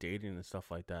with dating and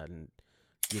stuff like that. And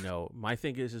my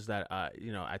thing is that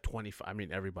at 25, I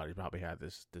mean, everybody probably had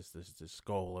this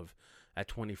goal of at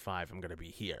 25, I'm gonna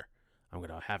be here. I'm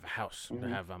gonna have a house. I'm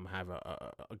gonna have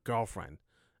a girlfriend,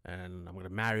 and I'm gonna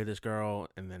marry this girl,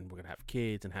 and then we're gonna have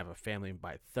kids and have a family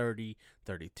by 30,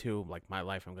 32. Like my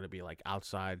life, I'm gonna be like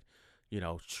outside,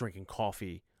 drinking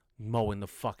coffee, mowing the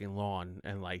fucking lawn,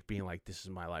 and like being like, this is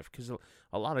my life. Because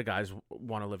a lot of guys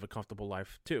want to live a comfortable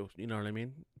life too. You know what I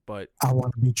mean? But I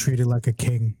want to be treated like a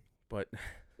king. But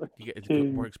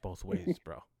it works both ways,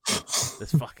 bro.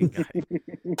 This fucking guy.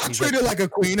 He's treated like a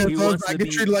queen as long as I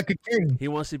get treated like a king. He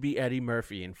wants to be Eddie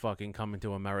Murphy and fucking Coming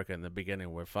to America in the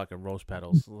beginning with fucking rose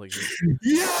petals. Like,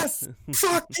 yes!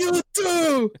 Fuck you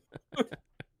too!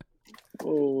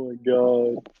 Oh my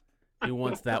god. He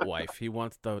wants that wife. He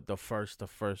wants the first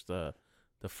what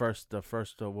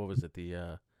was it?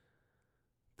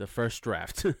 The first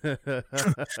draft. He's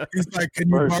like, can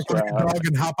you bark like a dog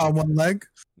and hop on one leg?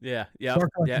 Yeah.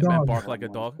 Bark like a dog. God. Bark like a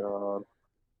dog.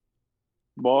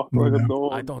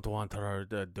 I don't want her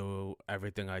to do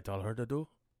everything I tell her to do.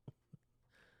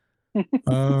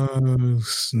 Oh,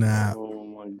 snap. Oh,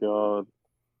 my God.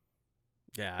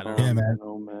 Yeah, I don't know. Yeah, man.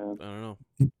 Oh, man. I don't know.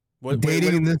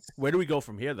 Where do we go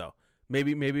from here, though?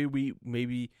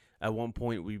 Maybe at one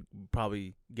point we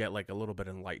probably get like a little bit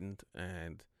enlightened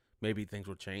and maybe things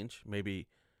will change. Maybe,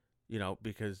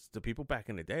 because the people back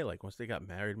in the day, like once they got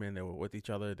married, man, they were with each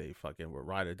other. They fucking were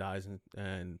ride or dies,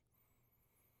 and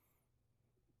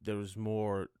there was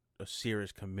more a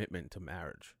serious commitment to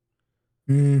marriage.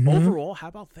 Mm-hmm. Overall, how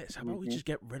about this? How about we just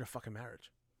get rid of fucking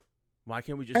marriage? Why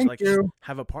can't we just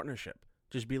have a partnership?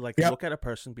 Just be like, look at a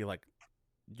person, be like,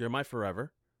 you're my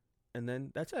forever, and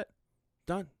then that's it.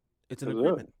 Done. It's an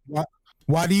agreement.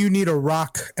 Why do you need a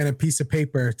rock and a piece of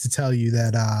paper to tell you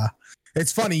that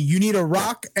It's funny. You need a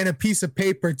rock and a piece of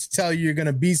paper to tell you you're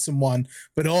gonna be someone,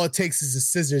 but all it takes is a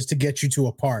scissors to get you to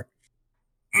a part.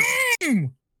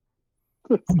 I'm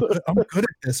good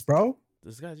at this, bro.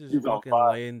 This guy just He's on fucking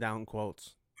fire. laying down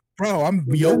quotes. Bro, I'm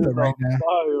He's Yoda right on now.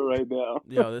 fire right now.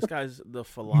 Yo, this guy's the I'm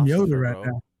philosopher, Yoda right bro.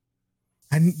 now.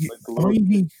 And Like all you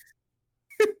need,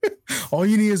 all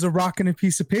you need is a rock and a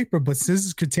piece of paper, but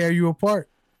scissors could tear you apart.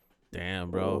 Damn,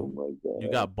 Oh bro. my god.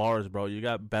 You got bars, bro. You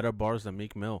got better bars than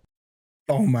Meek Mill.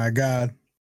 Oh my god.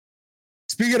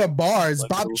 Speaking of bars, Like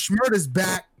Bobby who? Shmurda's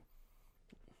back.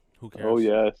 Who cares? Oh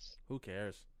yes. Who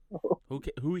cares?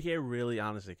 Who here really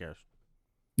honestly cares?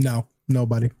 No,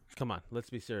 nobody. Come on, let's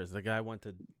be serious. The guy went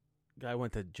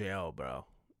to jail, bro.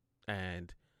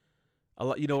 And a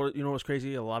lot, you know what's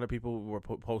crazy? A lot of people were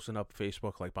posting up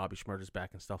Facebook like Bobby Shmurda's back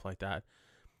and stuff like that.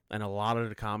 And a lot of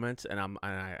the comments, and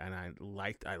I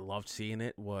loved seeing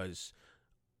it. It was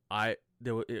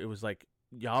like,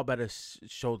 y'all better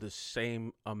show the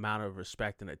same amount of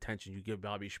respect and attention you give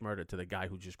Bobby Shmurda to the guy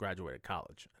who just graduated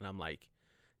college. And I'm like,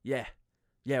 yeah.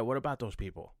 What about those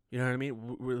people? You know what I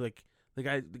mean? We're like, the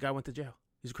guy went to jail.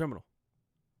 He's a criminal.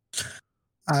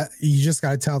 You just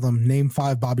gotta tell them, name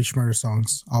 5 Bobby Shmurda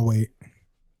songs. I'll wait.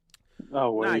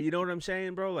 Oh wait. Nah, you know what I'm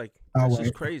saying, bro? Like, I'll this is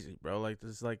wait. crazy, bro. Like,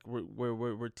 this is like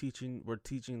we're teaching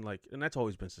like, and that's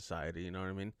always been society. You know what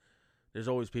I mean? There's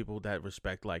always people that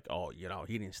respect, like, oh, you know,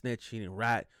 he didn't snitch, he didn't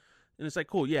rat, and it's like,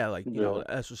 cool, yeah, like, you know,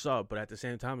 that's what's up. But at the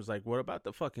same time, it's like, what about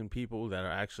the fucking people that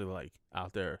are actually like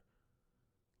out there,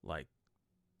 like,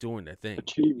 doing their thing?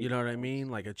 You know what I mean?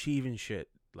 Like, achieving shit,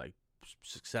 like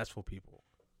successful people.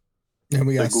 And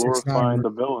we They're got 6 glorifying the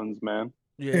villains, man.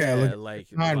 Yeah, look, like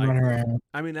running around.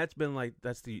 I mean, that's been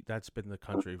the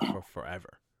country for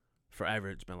forever. Forever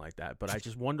it's been like that. But I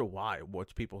just wonder why.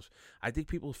 I think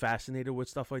people fascinated with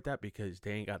stuff like that because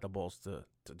they ain't got the balls to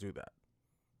do that.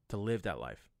 To live that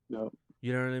life. Yep.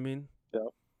 You know what I mean?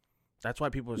 Yep. That's why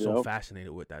people are so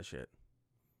fascinated with that shit.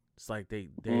 It's like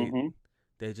they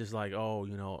just like, oh,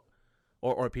 you know,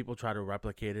 or people try to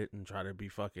replicate it and try to be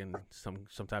fucking some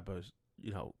type of,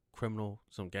 you know, criminal,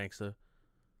 some gangster.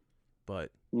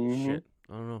 But shit,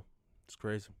 I don't know. It's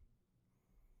crazy.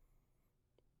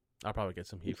 I'll probably get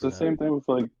some heat for that. It's the same thing with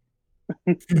like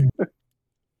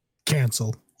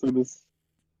Cancel. So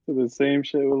the same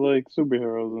shit with like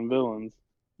superheroes and villains.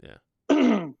 Yeah.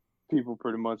 People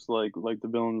pretty much like the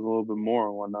villains a little bit more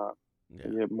and whatnot. Yeah.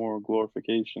 They get more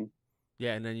glorification.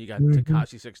 Yeah, and then you got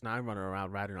Tekashi 6ix9ine running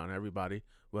around ratting on everybody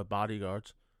with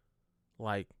bodyguards.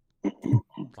 Like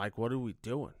what are we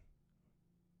doing?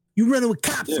 You running with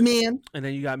cops, man. And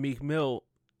then you got Meek Mill.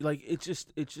 Like, it's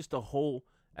just a whole,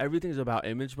 everything's about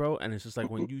image, bro. And it's just like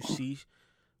when you see,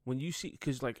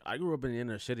 because like I grew up in the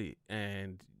inner city,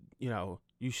 and you know,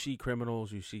 you see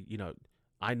criminals, you know,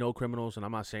 I know criminals, and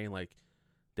I'm not saying like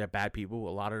they're bad people.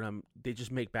 A lot of them, they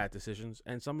just make bad decisions,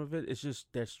 and some of it is just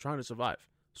they're trying to survive.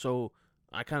 So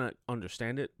I kind of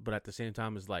understand it, but at the same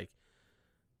time, it's like,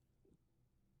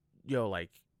 yo, like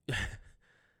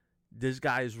this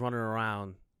guy is running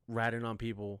around ratting on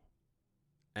people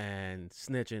and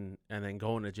snitching and then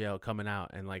going to jail, coming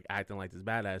out and like acting like this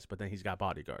badass, but then he's got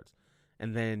bodyguards.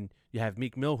 And then you have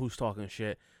Meek Mill who's talking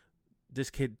shit. This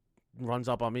kid runs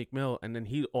up on Meek Mill and then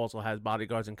he also has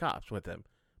bodyguards and cops with him.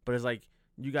 But it's like,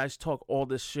 you guys talk all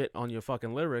this shit on your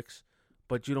fucking lyrics,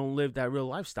 but you don't live that real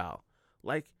lifestyle.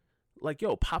 Like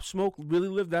yo, Pop Smoke really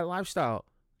lived that lifestyle.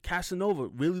 Casanova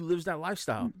really lives that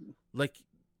lifestyle. Like,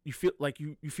 you feel like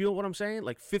you feel what I'm saying?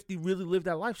 Like 50 really lived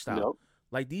that lifestyle. Yep.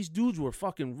 Like, these dudes were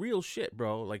fucking real shit,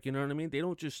 bro. Like, you know what I mean? They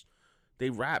don't just, they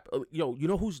rap. Yo, you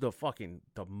know who's the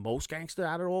most gangster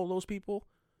out of all those people?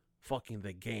 Fucking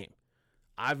The Game.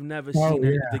 I've never seen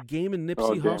The Game and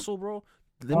Nipsey Hussle, bro.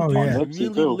 Them dudes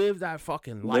really live that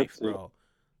fucking life, bro.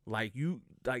 Like,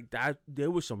 that, there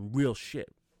was some real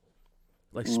shit.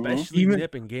 Like, especially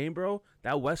Nip and Game, bro.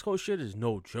 That West Coast shit is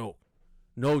no joke.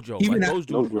 No joke. Even like, those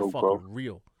dudes were fucking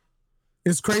real.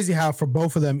 It's crazy how for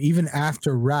both of them, even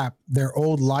after rap, their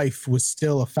old life was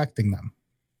still affecting them.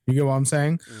 You get what I'm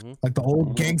saying? Mm-hmm. Like the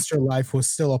old gangster life was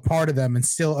still a part of them and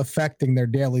still affecting their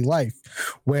daily life,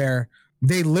 where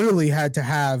they literally had to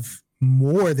have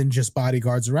more than just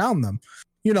bodyguards around them.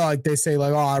 You know, like they say,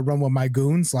 like, oh, I run with my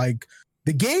goons. Like,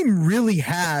 the Game really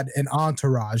had an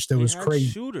entourage that was crazy.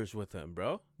 Shooters with him,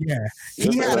 bro. Yeah,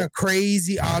 he had a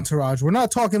crazy entourage. We're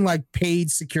not talking like paid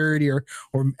security or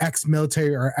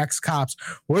ex-military or ex-cops.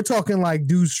 We're talking like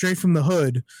dudes straight from the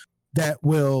hood that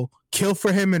will kill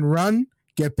for him and run,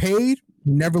 get paid,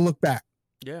 never look back.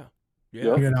 Yeah.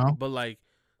 You know. But like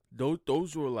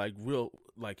those were like real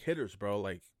like hitters, bro.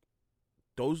 Like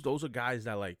those are guys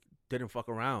that like didn't fuck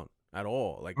around. at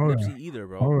all. Like Oh, yeah. Nipsey either,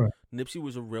 bro. All right. Nipsey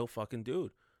was a real fucking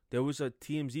dude. There was a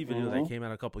TMZ video that came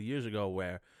out a couple years ago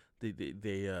where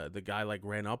the guy like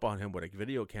ran up on him with a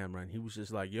video camera, and he was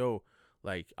just like, "Yo,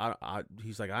 like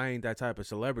he's like, I ain't that type of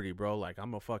celebrity, bro. Like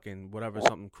I'm a fucking whatever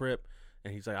something crip."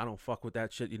 And he's like, "I don't fuck with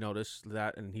that shit, you know, this,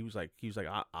 that." And he was like,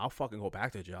 I'll fucking go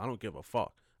back to jail. I don't give a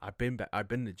fuck. I've been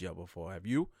to jail before. Have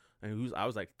you? And I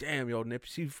was like, damn, yo,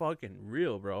 Nipsey fucking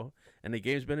real, bro. And the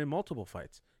game's been in multiple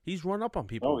fights. He's run up on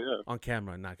people on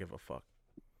camera and not give a fuck.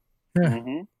 Yeah.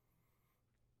 Mm-hmm.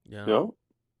 You know?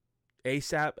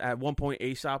 ASAP, at one point,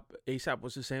 ASAP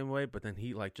was the same way, but then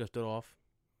he like drifted off.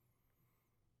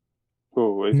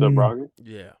 Oh, ASAP Rocky?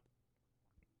 Yeah.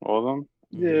 All of them?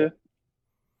 Mm-hmm. Yeah.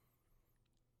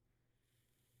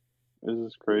 This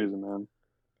is crazy, man.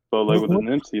 But like with the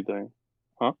Nipsey thing,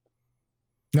 huh?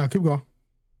 No, keep going.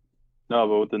 No,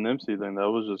 but with the Nipsey thing, that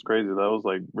was just crazy. That was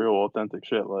like real authentic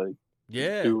shit. Like,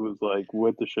 yeah, he was like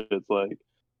with the shit. It's like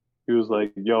he was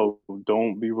like, "Yo,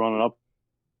 don't be running up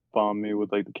on me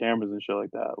with like the cameras and shit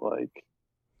like that." Like,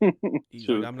 he's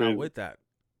like, "I'm not with that."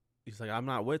 He's like, "I'm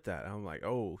not with that." I'm like,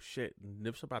 "Oh shit,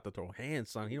 Nip's about to throw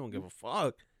hands, son. He don't give a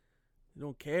fuck. He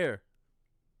don't care."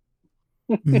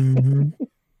 Mm-hmm.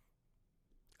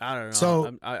 I don't know.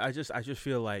 So I just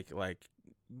feel like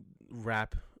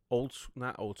rap,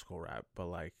 not old school rap, but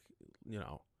like, you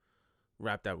know,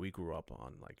 rap that we grew up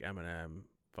on, like Eminem,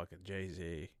 fucking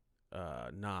Jay-Z,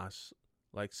 Nas,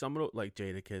 like some of like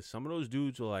Jadakiss, some of those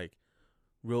dudes were like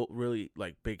really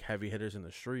like big heavy hitters in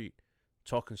the street,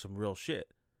 talking some real shit.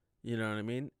 You know what I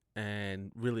mean?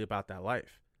 And really about that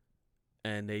life.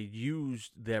 And they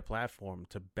used their platform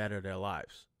to better their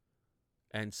lives.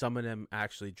 And some of them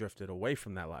actually drifted away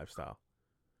from that lifestyle.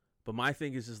 But my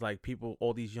thing is like people,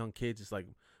 all these young kids, is like,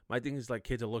 my thing is like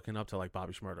kids are looking up to like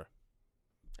Bobby Shmurda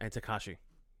and Tekashi.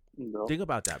 No. Think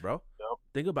about that, bro. Yep.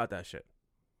 Think about that shit.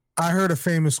 I heard a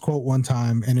famous quote one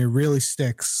time, and it really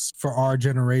sticks for our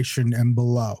generation and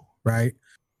below, right?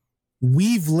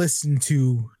 We've listened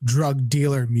to drug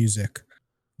dealer music.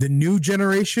 The new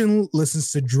generation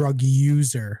listens to drug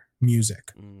user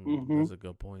music. That's a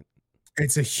good point.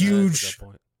 It's a huge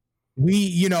point.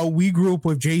 We grew up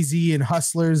with Jay-Z and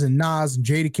Hustlers and Nas and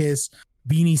Jadakiss,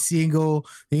 Beanie Siegel,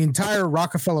 the entire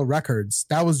Rockefeller Records.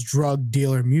 That was drug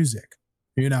dealer music.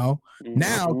 Now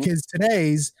kids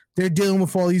today's, they're dealing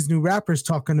with all these new rappers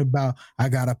talking about, I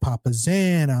gotta pop a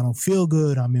Xan, I don't feel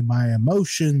good, I'm in my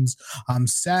emotions, I'm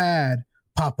sad,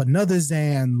 pop another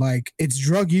Xan. Like, it's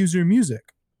drug user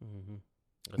music.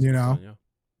 There's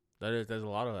a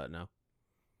lot of that now.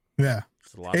 Yeah,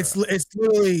 it's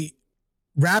literally,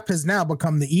 rap has now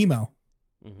become the emo.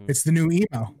 It's the new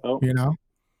emo.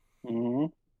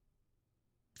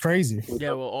 Crazy.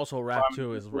 Yeah, well, also rap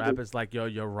too is like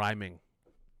you're rhyming,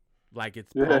 like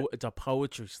it's a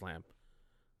poetry slam.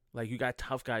 Like you got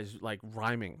tough guys like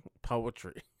rhyming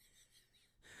poetry.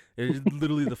 It is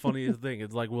literally the funniest thing.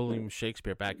 It's like William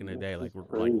Shakespeare back in the day, like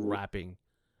rapping,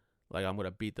 like I'm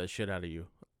gonna beat the shit out of you.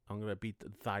 I'm gonna beat the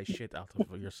thigh shit out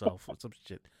of yourself or some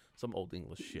shit, some old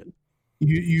English shit.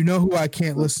 You know who I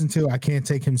can't listen to? I can't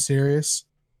take him serious.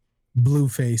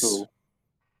 Blueface.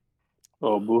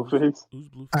 Oh, Blueface? Who's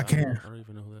Blueface? I can't. I don't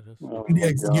even know who that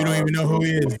is. Oh, you don't even know who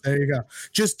he is. There you go.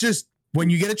 Just when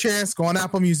you get a chance, go on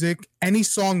Apple Music. Any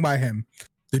song by him.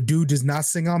 The dude does not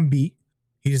sing on beat.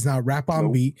 He does not rap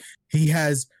on beat. He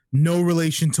has no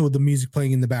relation to the music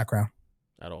playing in the background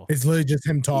at all. It's literally just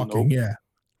him talking. Yeah.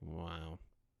 Wow.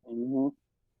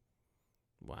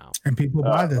 Wow. And people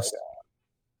buy this.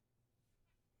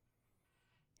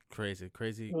 Crazy.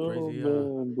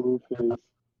 Man, Blueface.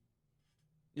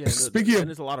 Yeah, and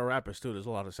there's a lot of rappers too. There's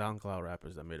a lot of SoundCloud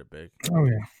rappers that made it big. Oh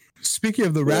yeah. Speaking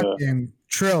of the rap game,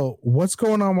 Trill, what's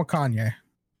going on with Kanye?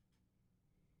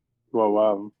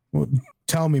 Wow. Well,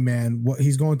 tell me, man. What,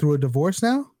 he's going through a divorce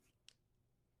now?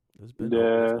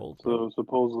 So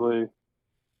supposedly,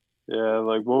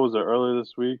 like what was it earlier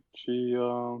this week? She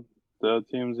the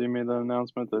TMZ made the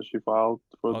announcement that she filed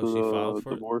for the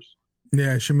divorce.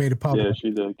 Yeah, she made it public. Yeah,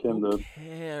 she did. Kim did. Who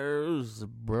cares,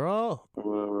 bro?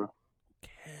 Whatever. Who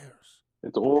cares?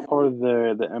 It's all part of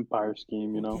the empire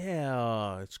scheme, you know?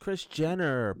 Yeah, it's Kris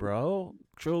Jenner, bro.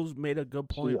 Trill's made a good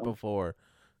point before.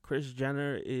 Kris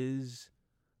Jenner is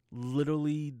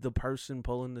literally the person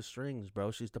pulling the strings,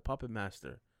 bro. She's the puppet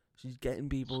master. She's getting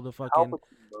people to fucking...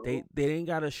 They ain't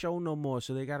got a show no more,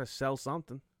 so they got to sell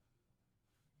something.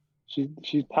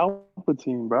 She's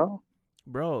Palpatine, bro.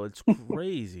 Bro, it's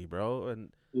crazy, bro.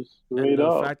 And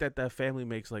the fact that family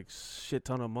makes like shit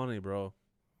ton of money, bro.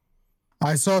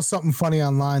 I saw something funny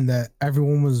online that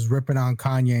everyone was ripping on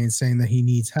Kanye and saying that he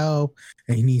needs help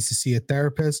and he needs to see a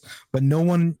therapist, but no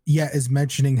one yet is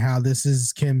mentioning how this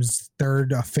is Kim's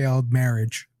third failed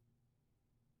marriage.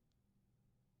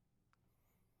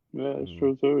 Yeah, it's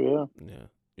true too. Yeah. Yeah.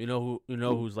 You know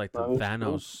who's like the That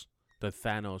is true.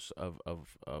 Thanos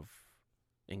of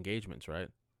engagements, right?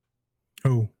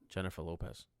 Who? Jennifer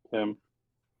Lopez. Him.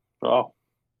 Oh.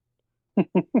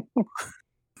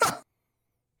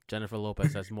 Jennifer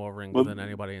Lopez has more rings Well- than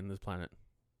anybody in this planet.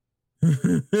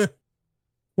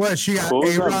 What, she got What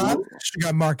was that A-Rod? movie? She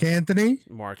got Mark Anthony.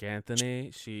 Mark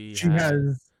Anthony. She She had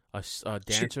has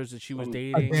dancers that she was a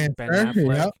dating. dancer, Ben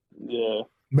Affleck. yep. Yeah.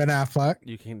 Ben Affleck.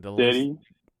 You can the Diddy.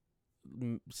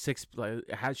 list six. Like,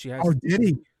 how she has. Oh, did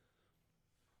he?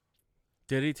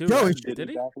 Too? Yo, right? is Did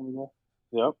he? back in the day.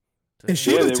 Yep. Is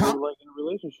she Yeah, the they top? were like in a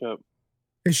relationship.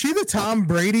 Is she the Tom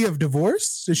Brady of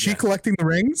divorce? Is she Yes. collecting the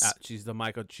rings? She's the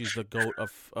Michael. She's the goat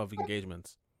of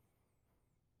engagements.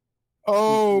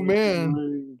 Oh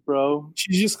man, Bro.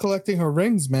 she's just collecting her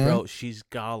rings, man. Bro, she's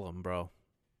Gollum, bro.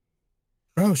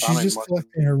 Bro, she's Sonic just must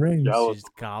collecting her rings. jealous. She's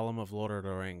Gollum of Lord of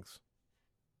the Rings.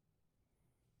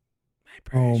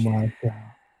 Oh my god.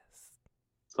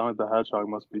 Sonic the Hedgehog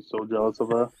must be so jealous of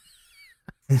her.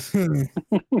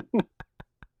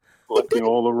 Collecting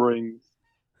all the rings.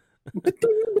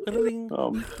 Ring,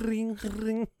 Um, ring,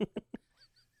 ring.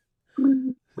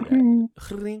 Yeah.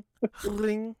 Ring,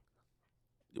 ring.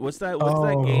 What's that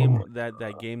game?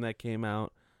 That game that came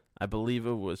out? I believe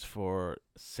it was for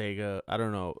Sega. I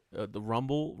don't know. The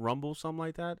Rumble, something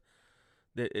like that.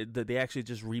 They actually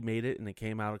just remade it, and it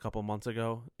came out a couple months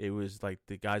ago. It was like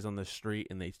the guys on the street,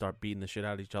 and they start beating the shit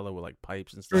out of each other with like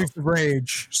pipes and stuff.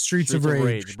 Streets of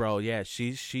Rage, bro. Yeah,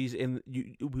 she's in.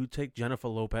 We take Jennifer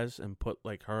Lopez and put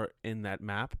like her in that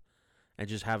map, and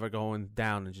just have her going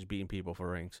down and just beating people for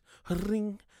rings.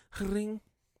 Ring, ring.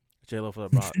 J-Lo for the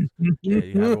bot. Yeah,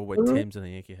 you have her with Tim's and a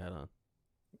Yankee hat on.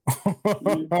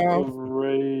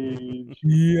 Rage.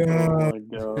 Yeah. Oh my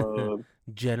god.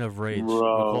 Jen of Rage. Bro. We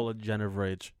call it Jen of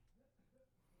Rage.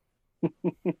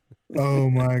 Oh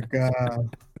my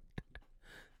god.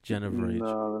 Jen of Rage.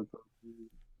 No, that's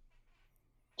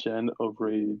Gen of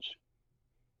Rage.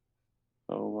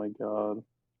 Oh my god.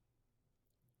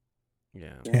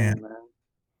 Yeah. Damn, man.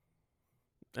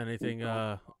 Anything?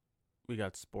 We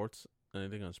got sports.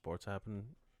 Anything on sports happen?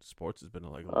 Sports has been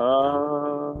like.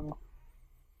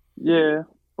 Yeah,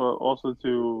 but also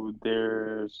too,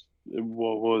 there's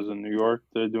what was in New York?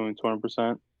 They're doing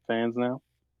 20% fans now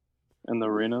in the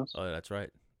arenas. Oh, that's right.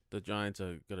 The Giants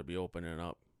are gonna be opening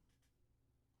up.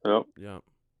 Yep, Yeah,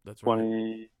 that's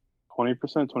right.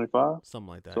 20%, 25, Something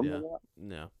like that. something Yeah. like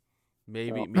Yeah.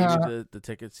 Maybe Uh,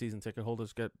 the season ticket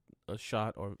holders get a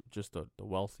shot, or just the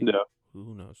wealthy. that.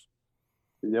 Who knows?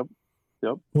 Yeah,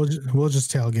 yep. We'll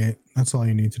just tailgate. That's all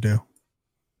you need to do.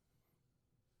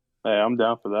 Hey, I'm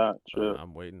down for that. Shit,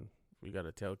 I'm waiting. We got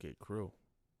a tailgate crew.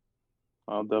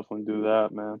 I'll definitely do that,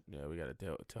 man. Yeah, we got a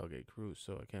tailgate crew,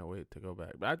 so I can't wait to go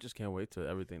back. But I just can't wait till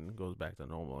everything goes back to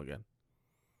normal again.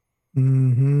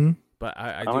 Mm-hmm. But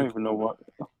I don't even know what.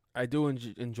 I do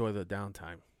enjoy the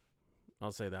downtime.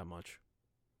 I'll say that much.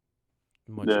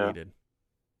 Much Yeah. needed.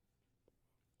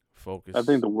 Focus. I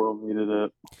think the world needed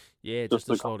it. Yeah, just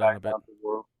to slow come down back a bit. to the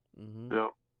world. Mm-hmm. Yeah.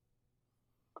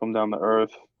 Come down to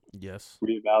earth, Yes.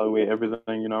 reevaluate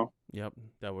everything. You know. Yep.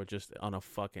 That we're just on a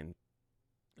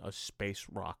space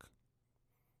rock.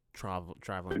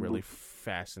 Traveling really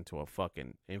fast into a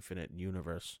fucking infinite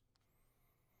universe.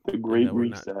 The Great And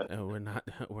Reset.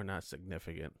 We're not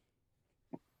significant.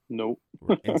 Nope.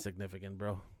 We're insignificant,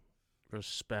 bro. We're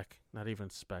speck, not even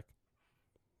speck.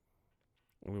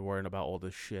 And we're worrying about all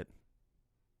this shit.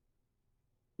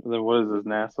 And then what is this?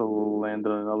 NASA will land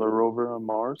on another rover on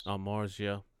Mars. On Mars,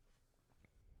 yeah.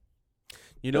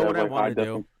 You know Yeah, what I like, want I to do?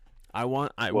 definitely- I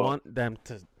What? want them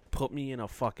to put me in a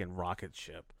fucking rocket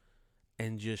ship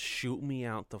and just shoot me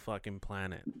out the fucking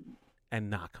planet and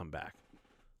not come back.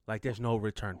 Like there's no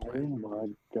return Oh plan. my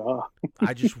god.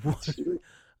 I just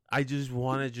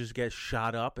want to just get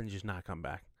shot up and just not come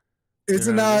back.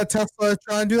 Isn't know what I mean? Tesla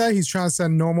trying to do that? He's trying to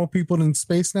send normal people in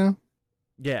space now.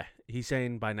 Yeah, he's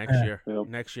saying by next Yeah. year. Yep.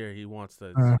 Next year he wants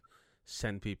to Uh.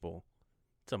 send people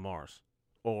to Mars.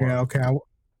 Or Yeah. Okay.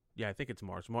 yeah, I think it's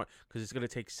Mars. Because it's gonna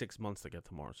take 6 months to get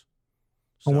to Mars.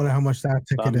 I wonder how much that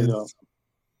Sign ticket me up. is.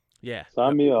 Yeah.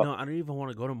 Sign me up. No, I don't even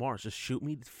want to go to Mars. Just shoot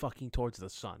me fucking towards the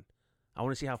sun. I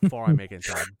want to see how far I make it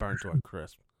until I burn to a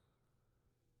crisp.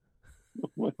 Oh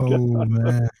my Oh god.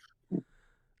 man.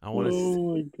 I want to.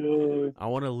 Oh my god. I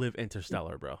want to live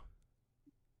interstellar, bro.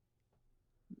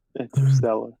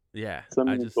 Interstellar. Yeah. Send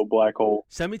me I just into a black hole.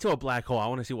 send me to a black hole. I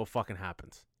want to see what fucking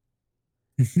happens.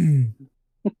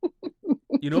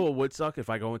 You know what would suck if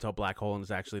I go into a black hole and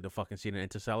it's actually the fucking scene in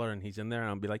Interstellar and he's in there and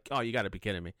I'll be like, oh, you got to be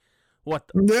kidding me. What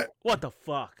the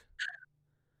fuck?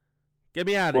 Get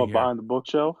me out of What, here. behind the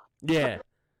bookshelf? Yeah.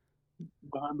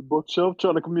 Behind the bookshelf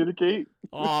trying to communicate?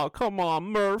 Oh, come on,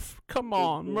 Murph. Come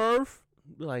on, Murph.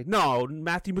 Be like, no,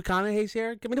 Matthew McConaughey's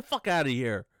here? Get me the fuck out of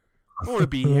here. I don't want to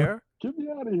be here. Get me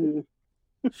out of here.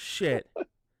 Shit.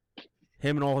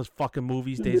 Him and all his fucking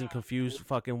movies, Dazed and Confused,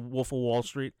 fucking Wolf of Wall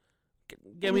Street.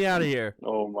 Get me out of here.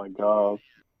 Oh my god.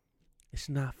 It's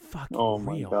not fucking Oh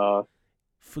my real. god.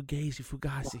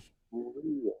 Fugazi.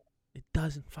 It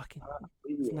doesn't fucking...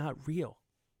 It's not real.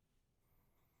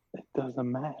 It doesn't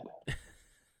matter.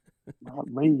 Not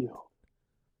real.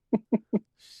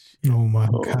 Oh my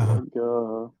Oh god. my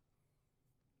god.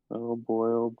 Oh boy,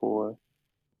 oh boy.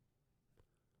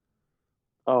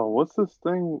 Oh, what's this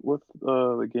thing with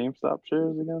the GameStop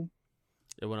shares again?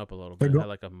 It went up a little bit. It had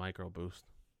like a micro boost.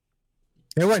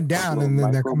 They went down and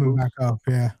then they're coming back up.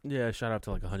 Yeah. Yeah, shot up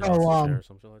to like $100 Oh, a share or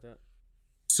something like that.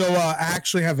 So I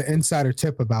actually have an insider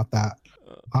tip about that.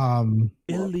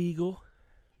 Illegal.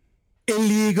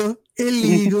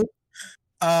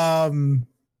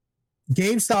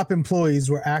 GameStop employees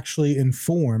were actually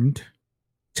informed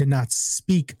to not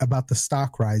speak about the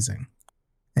stock rising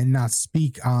and not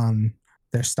speak on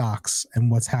their stocks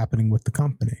and what's happening with the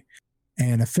company.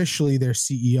 And officially, their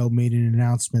CEO made an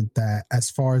announcement that as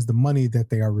far as the money that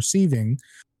they are receiving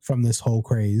from this whole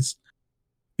craze,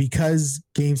 because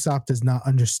GameStop does not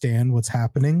understand what's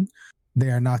happening, they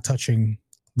are not touching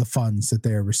the funds that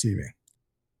they are receiving.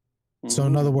 So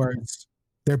in other words,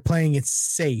 they're playing it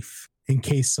safe in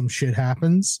case some shit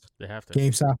happens. They have to.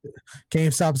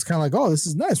 GameStop is kind of like, oh, this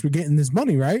is nice. We're getting this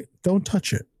money, right? Don't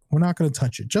touch it. We're not going to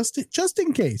touch it. Just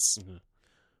in case. Mm-hmm.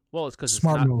 Well, it's because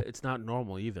it's not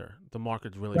normal either. The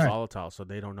market's really volatile, so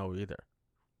they don't know either.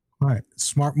 All right.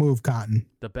 Smart move, Cotton.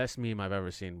 The best meme I've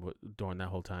ever seen during that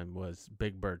whole time was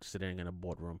Big Bird sitting in a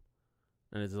boardroom.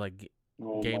 And it's like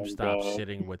GameStop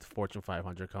sitting with Fortune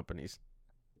 500 companies.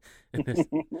 Fucking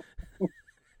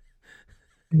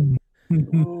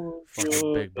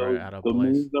Big Bird out of the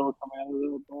place. moves that were coming out of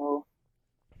there, bro.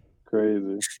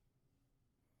 Crazy.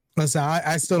 Listen,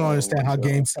 I still don't understand how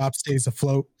GameStop stays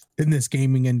afloat in this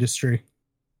gaming industry.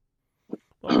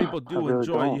 Well, people do really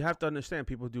enjoy. don't. You have to understand,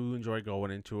 people do enjoy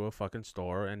going into a fucking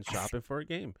store and shopping for a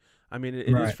game. I mean, it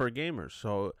is for gamers.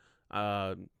 So,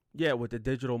 yeah, with the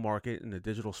digital market and the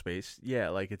digital space, yeah,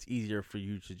 like it's easier for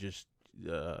you to just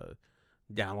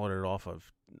download it off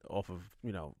of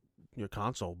your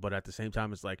console. But at the same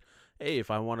time, it's like, hey, if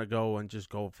I want to go and just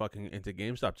go fucking into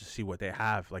GameStop to see what they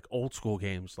have, like old school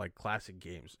games, like classic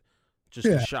games, just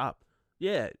to shop.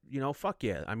 Yeah, fuck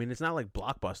yeah. I mean, it's not like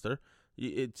Blockbuster.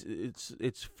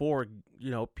 It's for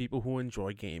people who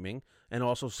enjoy gaming, and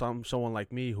also someone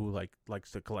like me who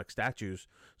likes to collect statues.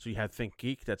 So you have Think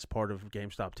Geek, that's part of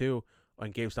GameStop too,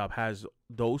 and GameStop has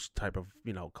those type of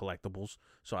collectibles.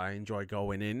 So I enjoy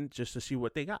going in just to see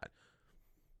what they got.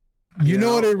 You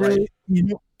know what it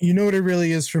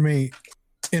really is for me,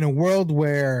 in a world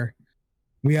where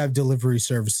we have delivery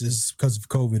services because of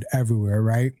COVID everywhere,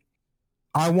 right?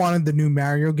 I wanted the new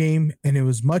Mario game, and it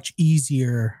was much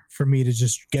easier for me to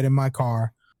just get in my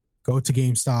car, go to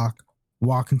GameStop,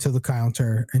 walk into the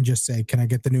counter, and just say, can I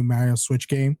get the new Mario Switch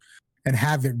game? And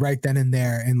have it right then and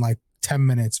there in like 10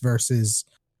 minutes versus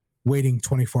waiting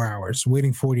 24 hours,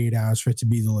 waiting 48 hours for it to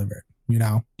be delivered,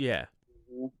 Yeah.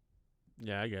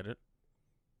 Yeah, I get it.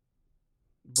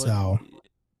 But so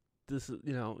this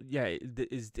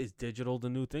is, is digital the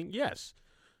new thing? Yes.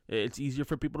 It's easier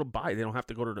for people to buy. They don't have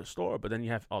to go to the store, but then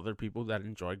you have other people that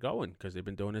enjoy going because they've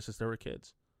been doing this since they were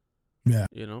kids. Yeah.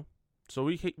 So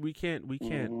we can't.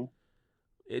 Mm-hmm.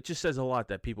 It just says a lot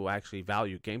that people actually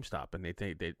value GameStop, and they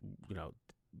think they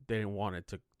didn't want it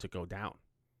to go down.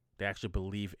 They actually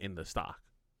believe in the stock,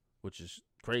 which is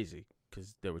crazy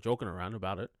because they were joking around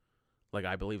about it. Like,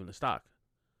 I believe in the stock.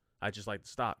 I just like the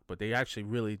stock, but they actually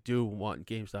really do want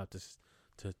GameStop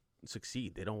to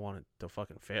succeed. They don't want it to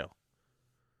fucking fail.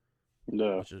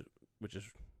 Yeah. Which is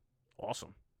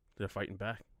awesome. They're fighting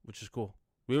back, which is cool.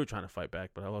 We were trying to fight back,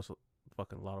 but I lost a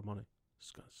fucking lot of money.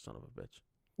 Son of a bitch.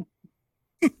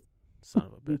 Son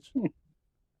of a bitch.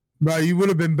 Bro, you would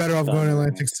have been better off going to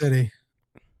Atlantic City.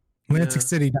 Atlantic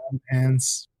City down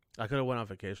hands. I could have went on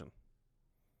vacation.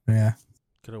 Yeah.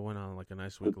 Could have went on like a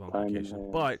nice week-long vacation.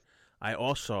 But I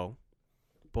also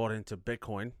bought into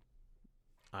Bitcoin.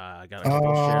 I got a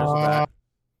couple shares of that.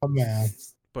 Oh, man.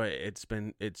 But it's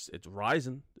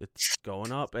rising. It's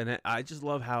going up. And I just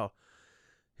love how,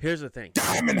 here's the thing.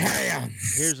 Diamond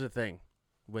hands. Here's the thing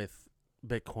with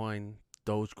Bitcoin,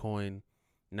 Dogecoin,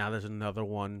 Now there's another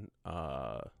one,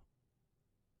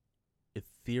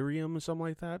 Ethereum or something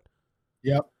like that.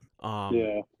 Yep.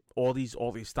 Yeah. All these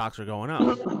stocks are going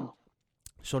up.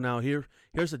 So now here's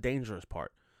the dangerous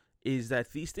part, is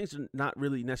that these things are not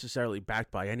really necessarily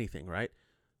backed by anything, right?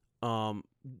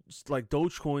 Like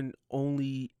Dogecoin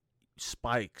only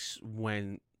spikes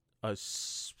when a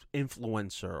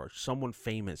influencer or someone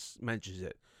famous mentions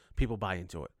it. People buy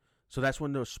into it. So that's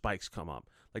when those spikes come up.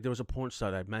 Like there was a porn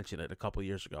star that mentioned it a couple of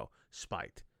years ago,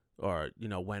 spiked or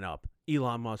went up.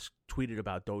 Elon Musk tweeted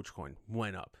about Dogecoin,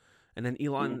 went up, and then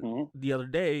Elon the other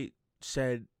day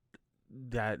said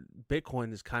that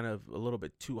Bitcoin is kind of a little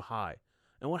bit too high.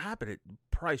 And what happened?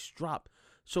 Price dropped.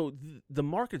 So the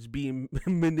market's being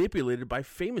manipulated by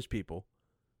famous people.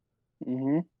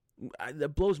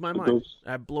 That blows my mind.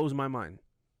 That blows my mind.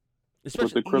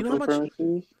 Especially, with the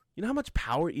cryptocurrencies. You know how much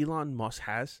power Elon Musk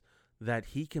has that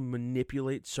he can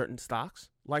manipulate certain stocks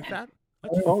like that?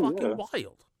 That's fucking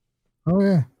wild. Oh,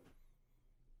 yeah.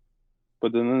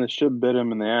 But then the shit bit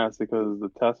him in the ass because the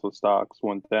Tesla stocks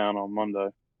went down on Monday.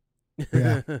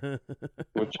 Yeah.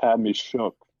 Which had me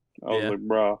shook. I was like,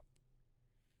 bro.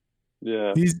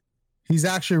 Yeah. He's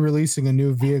actually releasing a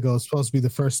new vehicle. It's supposed to be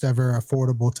the first ever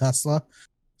affordable Tesla.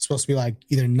 It's supposed to be like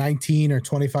either 19 or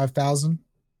 25,000,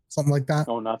 something like that.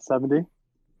 Oh, not 70?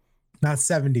 Not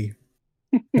 70.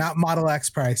 Not Model X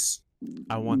price.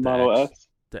 I want the Model X. S.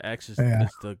 The X is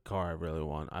the car I really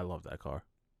want. I love that car.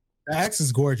 The X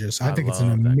is gorgeous. I think it's an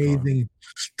love that amazing.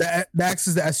 The X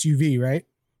is the SUV, right?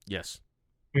 Yes.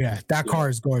 Yeah, that car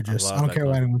is gorgeous. I don't care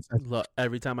what anyone says. Look,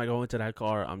 every time I go into that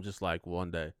car, I'm just like,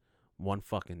 one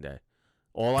fucking day.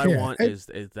 All I want is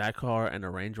that car and a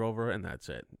Range Rover, and that's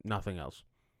it. Nothing else.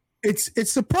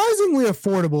 It's surprisingly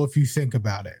affordable if you think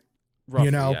about it.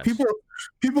 Roughly, yes.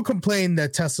 People complain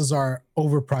that Teslas are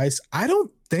overpriced. I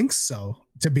don't think so,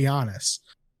 to be honest.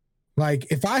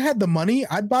 Like, if I had the money,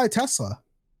 I'd buy a Tesla.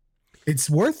 It's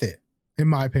worth it, in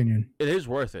my opinion. It is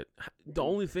worth it. The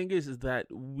only thing is that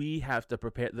we have to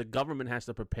prepare. The government has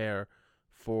to prepare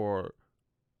for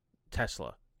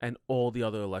Tesla and all the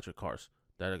other electric cars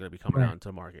that are going to be coming out into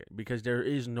the market, because there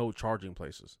is no charging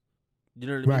places. You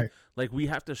know what I mean? Like, we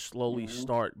have to slowly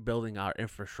start building our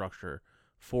infrastructure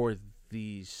for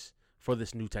this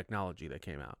new technology that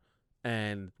came out.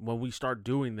 And when we start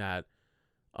doing that,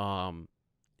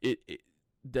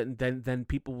 then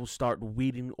people will start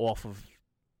weeding off of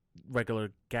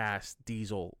regular gas,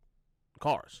 diesel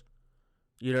cars.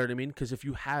 You know what I mean? Because if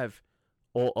you have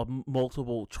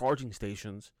multiple charging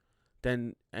stations,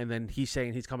 then he's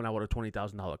saying he's coming out with a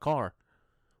 $20,000 car.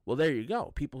 Well, there you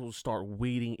go. People will start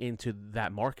weeding into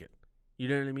that market. You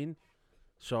know what I mean?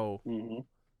 So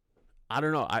I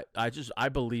don't know. I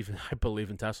believe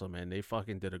in Tesla, man. They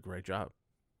fucking did a great job.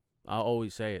 I'll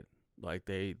always say it. Like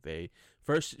they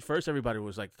first everybody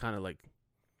was like kind of like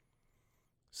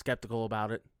skeptical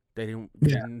about it. They didn't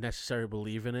necessarily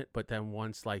believe in it, but then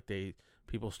once like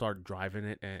people started driving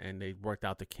it and they worked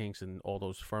out the kinks and all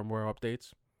those firmware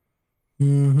updates,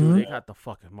 dude, they got the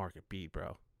fucking market beat,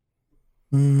 bro.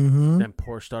 Then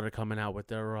Porsche started coming out with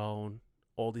their own.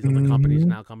 All these other companies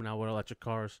now coming out with electric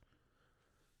cars.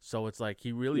 So it's like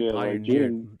he really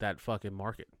pioneered that fucking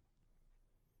market.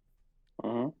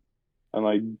 And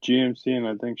like GMC and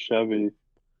I think Chevy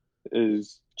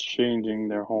is changing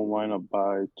their whole lineup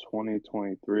by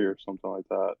 2023 or something like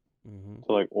that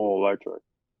to like all electric.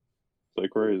 It's like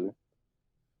crazy.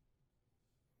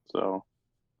 So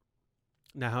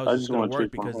now how's this going to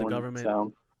work? Because the government.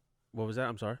 Sound. What was that?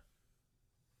 I'm sorry.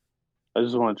 I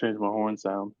just want to change my horn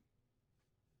sound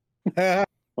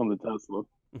on the Tesla.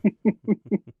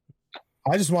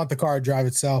 I just want the car to drive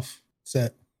itself. That's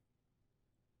it.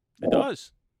 It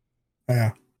does.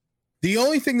 Yeah. The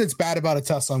only thing that's bad about a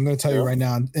Tesla, I'm going to tell you right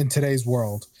now, in today's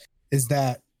world, is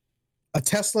that a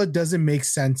Tesla doesn't make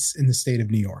sense in the state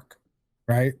of New York,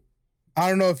 right? I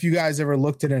don't know if you guys ever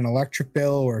looked at an electric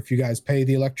bill or if you guys pay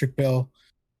the electric bill.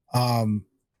 In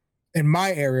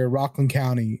my area, Rockland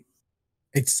County,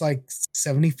 it's like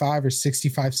 75 or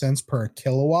 65 cents per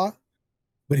kilowatt.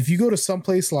 But if you go to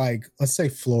someplace like, let's say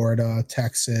Florida,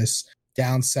 Texas,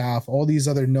 down south, all these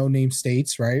other no-name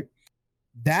states, right?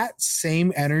 That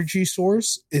same energy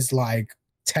source is like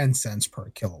 10 cents per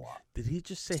kilowatt. Did he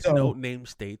just say no-name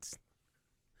states?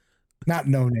 Not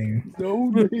no-name.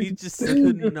 He just said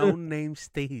no-name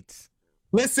states.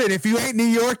 Listen, if you ain't New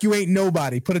York, you ain't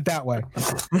nobody. Put it that way.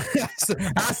 That's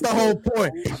the whole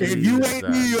point. If you ain't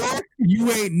New York, you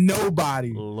ain't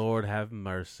nobody. Lord have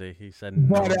mercy. He said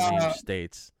no-name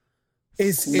states.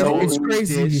 It's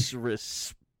crazy.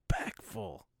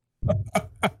 Disrespectful.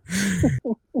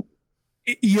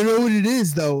 You know what it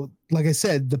is, though? like I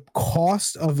said, the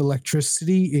cost of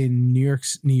electricity in New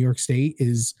York State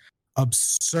is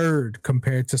absurd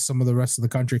compared to some of the rest of the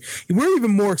country. We're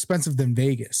even more expensive than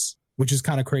Vegas, which is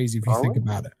kind of crazy if you think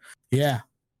about it. Yeah.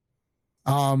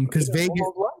 Because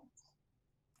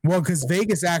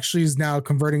Vegas actually is now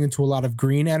converting into a lot of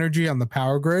green energy on the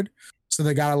power grid. So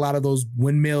they got a lot of those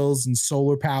windmills and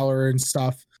solar power and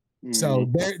stuff.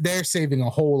 So they're saving a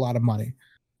whole lot of money.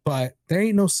 But there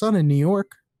ain't no sun in New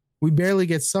York. We barely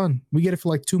get sun. We get it for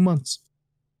like 2 months.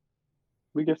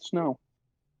 We get snow.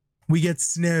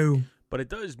 But it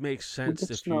does make sense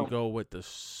if you go with the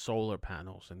solar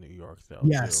panels in New York, though,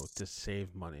 yes, to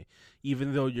save money.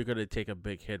 Even though you're going to take a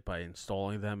big hit by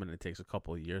installing them, and it takes a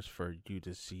couple of years for you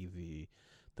to see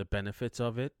the benefits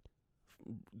of it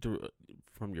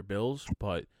from your bills.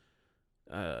 But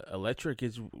electric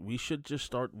is, we should just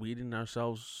start weeding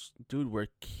ourselves. Dude, we're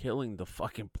killing the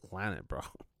fucking planet, bro.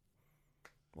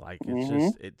 Like, it's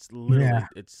just, it's literally,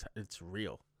 it's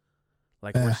real.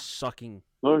 Like, we're sucking.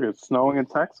 Look, it's snowing in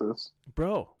Texas.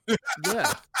 Bro,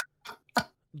 yeah.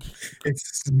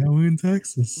 It's snowing in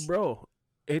Texas. Bro,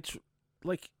 it's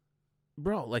like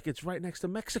it's right next to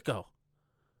Mexico.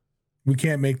 We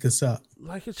can't make this up.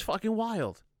 Like, it's fucking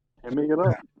wild. Can't make it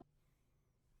up.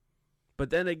 But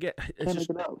then again,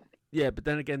 but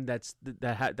then again, that's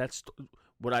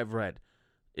what I've read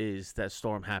is that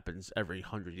storm happens every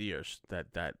 100 years.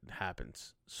 That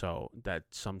happens, so that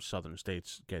some southern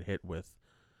states get hit with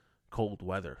cold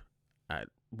weather at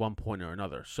one point or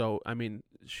another. So I mean,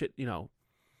 shit,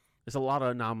 there's a lot of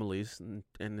anomalies, and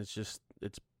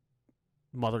it's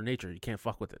Mother Nature. You can't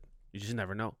fuck with it. You just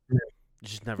never know. You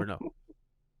just never know.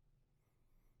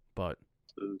 But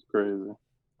it's crazy.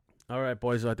 All right,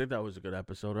 boys. I think that was a good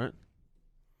episode, right?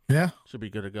 Yeah, should be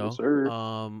good to go. Yes,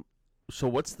 sir. So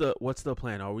what's the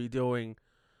plan? Are we doing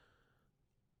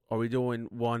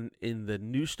one in the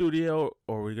new studio,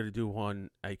 or are we gonna do one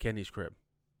at Kenny's crib?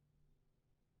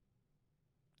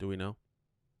 Do we know?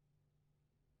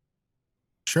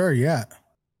 Sure, yeah.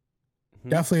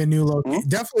 Definitely a new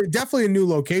definitely a new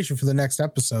location for the next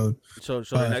episode. So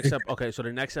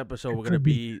the next episode we're gonna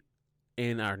be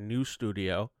in our new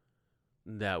studio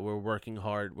that we're working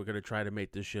hard. We're gonna try to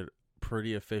make this shit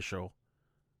pretty official.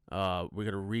 We're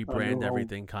gonna rebrand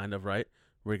everything, kind of, right?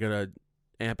 We're gonna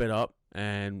amp it up,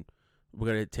 and we're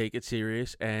gonna take it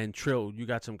serious. And Trill, you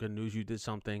got some good news. You did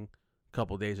something a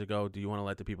couple days ago. Do you want to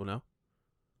let the people know?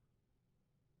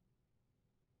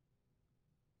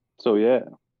 So yeah,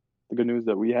 the good news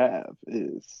that we have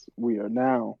is we are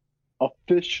now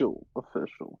official.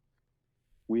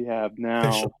 We have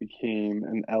now became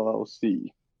an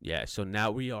LLC. Yeah, so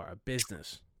now we are a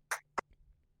business.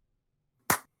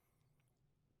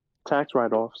 Tax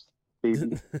write-offs,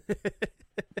 baby.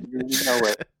 You know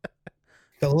it.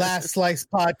 The Last Slice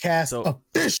podcast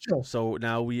official. So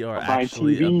now we are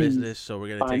actually a business. So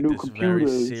we're gonna take this very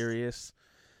serious.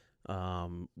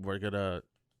 We're gonna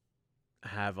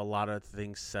have a lot of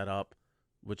things set up,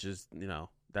 which is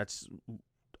that's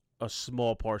a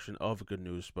small portion of good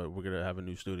news. But we're gonna have a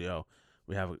new studio.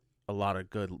 We have a lot of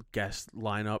good guest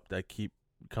lineup that keep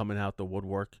coming out the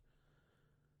woodwork.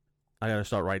 I gotta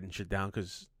start writing shit down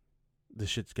because this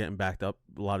shit's getting backed up.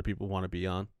 A lot of people want to be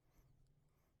on,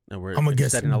 and we're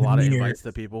setting a lot of invites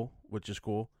to people, which is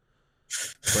cool.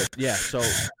 But yeah,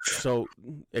 so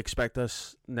expect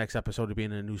us next episode to be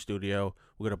in a new studio.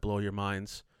 We're gonna blow your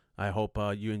minds. I hope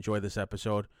you enjoy this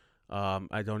episode.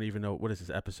 I don't even know, what is this,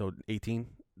 episode 18?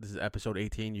 This is episode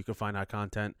 18. You can find our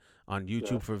content on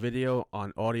YouTube for video.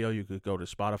 On audio, you could go to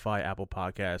Spotify, Apple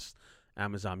Podcasts,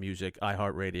 Amazon Music,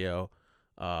 iHeartRadio.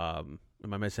 Am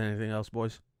I missing anything else,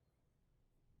 boys?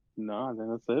 No, I think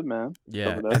that's it, man.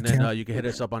 Yeah, and then you can hit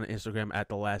us up on Instagram at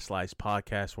The Last Slice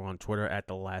Podcast. We're on Twitter at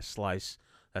The Last Slice.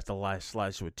 That's The Last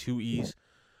Slice with 2 E's.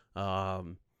 I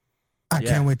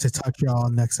can't wait to touch y'all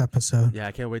next episode. Yeah,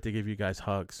 I can't wait to give you guys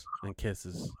hugs and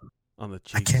kisses on the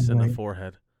cheeks and the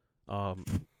forehead.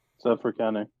 Except for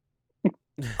Kenny.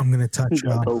 I'm gonna touch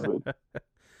y'all.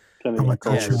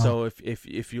 So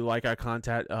if you like our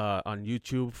content on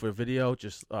YouTube for video,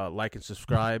 just like and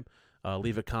subscribe.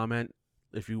 Leave a comment.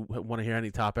 If you want to hear any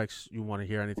topics, you want to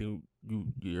hear anything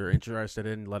you're interested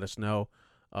in, let us know.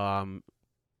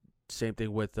 Same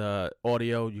thing with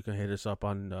audio. You can hit us up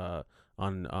on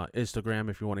Instagram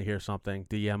if you want to hear something.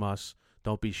 DM us.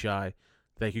 Don't be shy.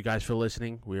 Thank you guys for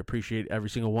listening. We appreciate every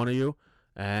single one of you.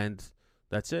 And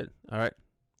that's it. All right.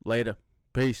 Later.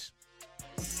 Peace.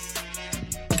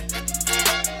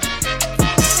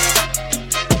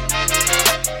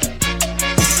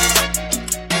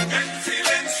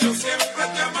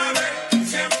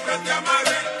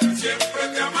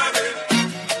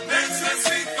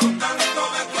 Necesito tanto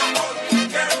de tu amor.